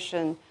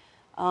consideration,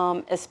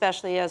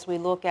 especially as we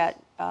look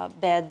at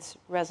beds,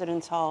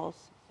 residence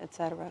halls, et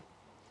cetera.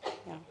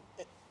 Yeah.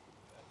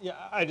 Yeah,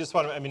 I just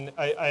want to,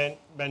 I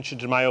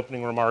mentioned in my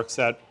opening remarks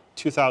that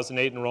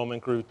 2008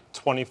 enrollment grew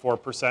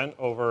 24%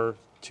 over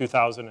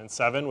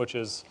 2007, which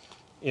is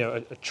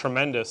a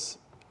tremendous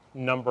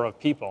number of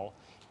people.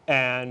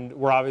 And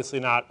we're obviously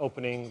not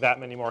opening that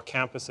many more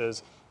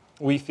campuses.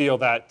 We feel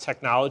that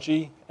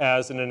technology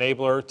as an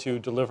enabler to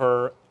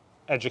deliver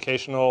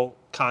educational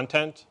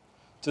content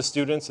to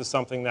students is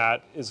something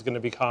that is going to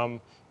become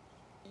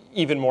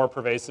even more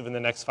pervasive in the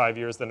next 5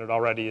 years than it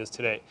already is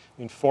today.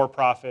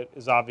 For-profit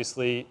is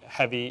obviously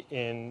heavy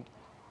in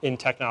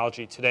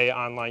technology. Today,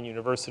 online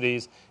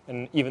universities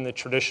and even the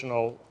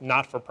traditional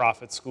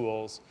not-for-profit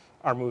schools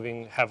are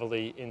moving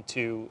heavily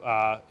into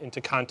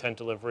content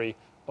delivery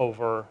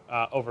over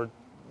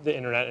the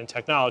internet and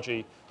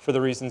technology for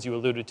the reasons you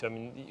alluded to.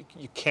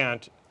 You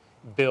can't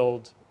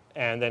build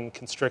and then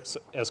constrict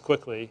as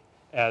quickly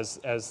as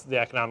the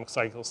economic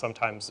cycle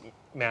sometimes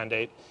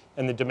mandate.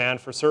 And the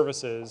demand for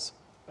services,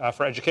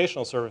 for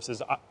educational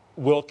services,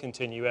 will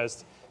continue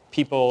as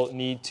people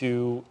need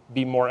to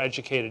be more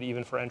educated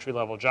even for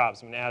entry-level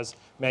jobs. As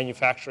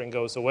manufacturing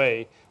goes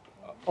away,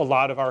 a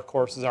lot of our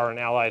courses are in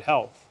allied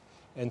health.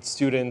 And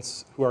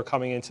students who are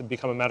coming in to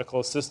become a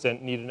medical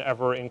assistant need an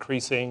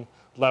ever-increasing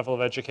level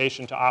of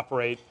education to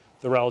operate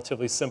the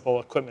relatively simple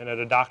equipment at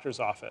a doctor's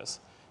office.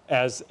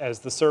 As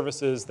the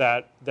services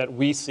that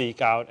we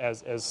seek out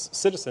as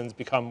citizens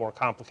become more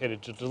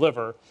complicated to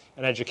deliver,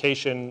 and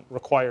education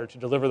required to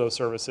deliver those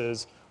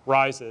services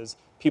rises,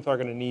 people are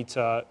going to need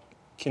to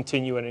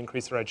continue and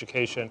increase their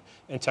education,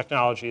 and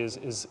technology is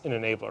an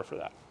enabler for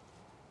that.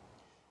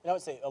 And I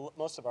would say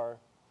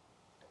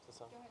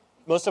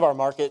most of our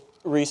market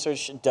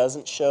research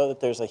doesn't show that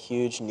there's a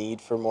huge need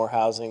for more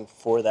housing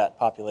for that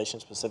population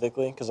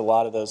specifically, because a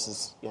lot of those,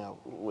 as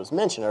was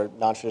mentioned, are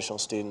non-traditional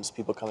students,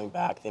 people coming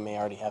back. They may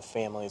already have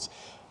families.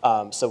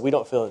 So we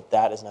don't feel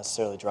that is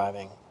necessarily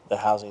driving the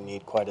housing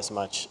need quite as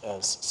much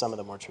as some of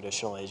the more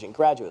traditional aging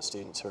graduate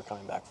students who are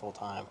coming back full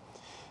time.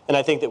 And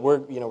I think that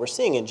we're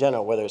seeing in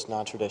general, whether it's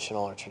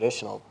non-traditional or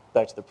traditional,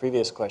 back to the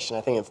previous question,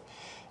 I think if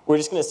we're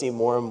just going to see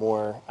more and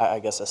more, I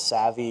guess, a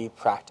savvy,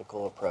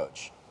 practical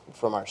approach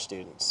from our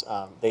students.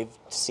 They've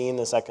seen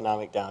this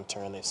economic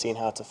downturn, they've seen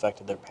how it's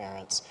affected their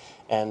parents,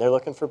 and they're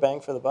looking for bang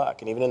for the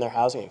buck. And even in their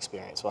housing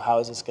experience, well, how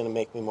is this going to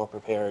make me more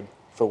prepared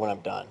for when I'm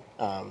done?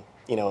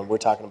 We're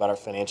talking about our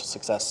financial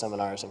success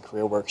seminars and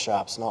career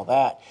workshops and all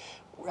that.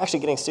 We're actually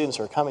getting students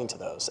who are coming to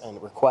those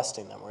and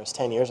requesting them, whereas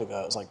 10 years ago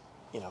it was like,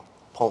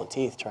 pulling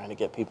teeth trying to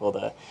get people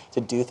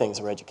to do things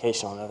that are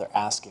educational, and now they're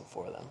asking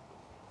for them.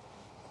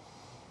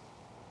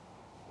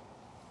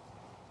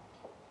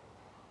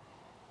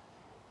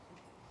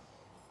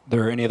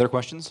 there any other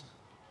questions?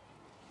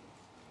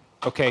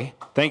 Okay,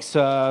 thanks,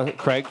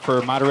 Craig,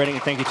 for moderating,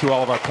 and thank you to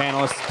all of our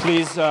panelists.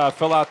 Please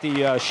fill out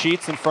the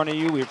sheets in front of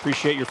you. We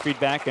appreciate your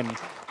feedback, and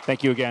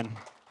thank you again.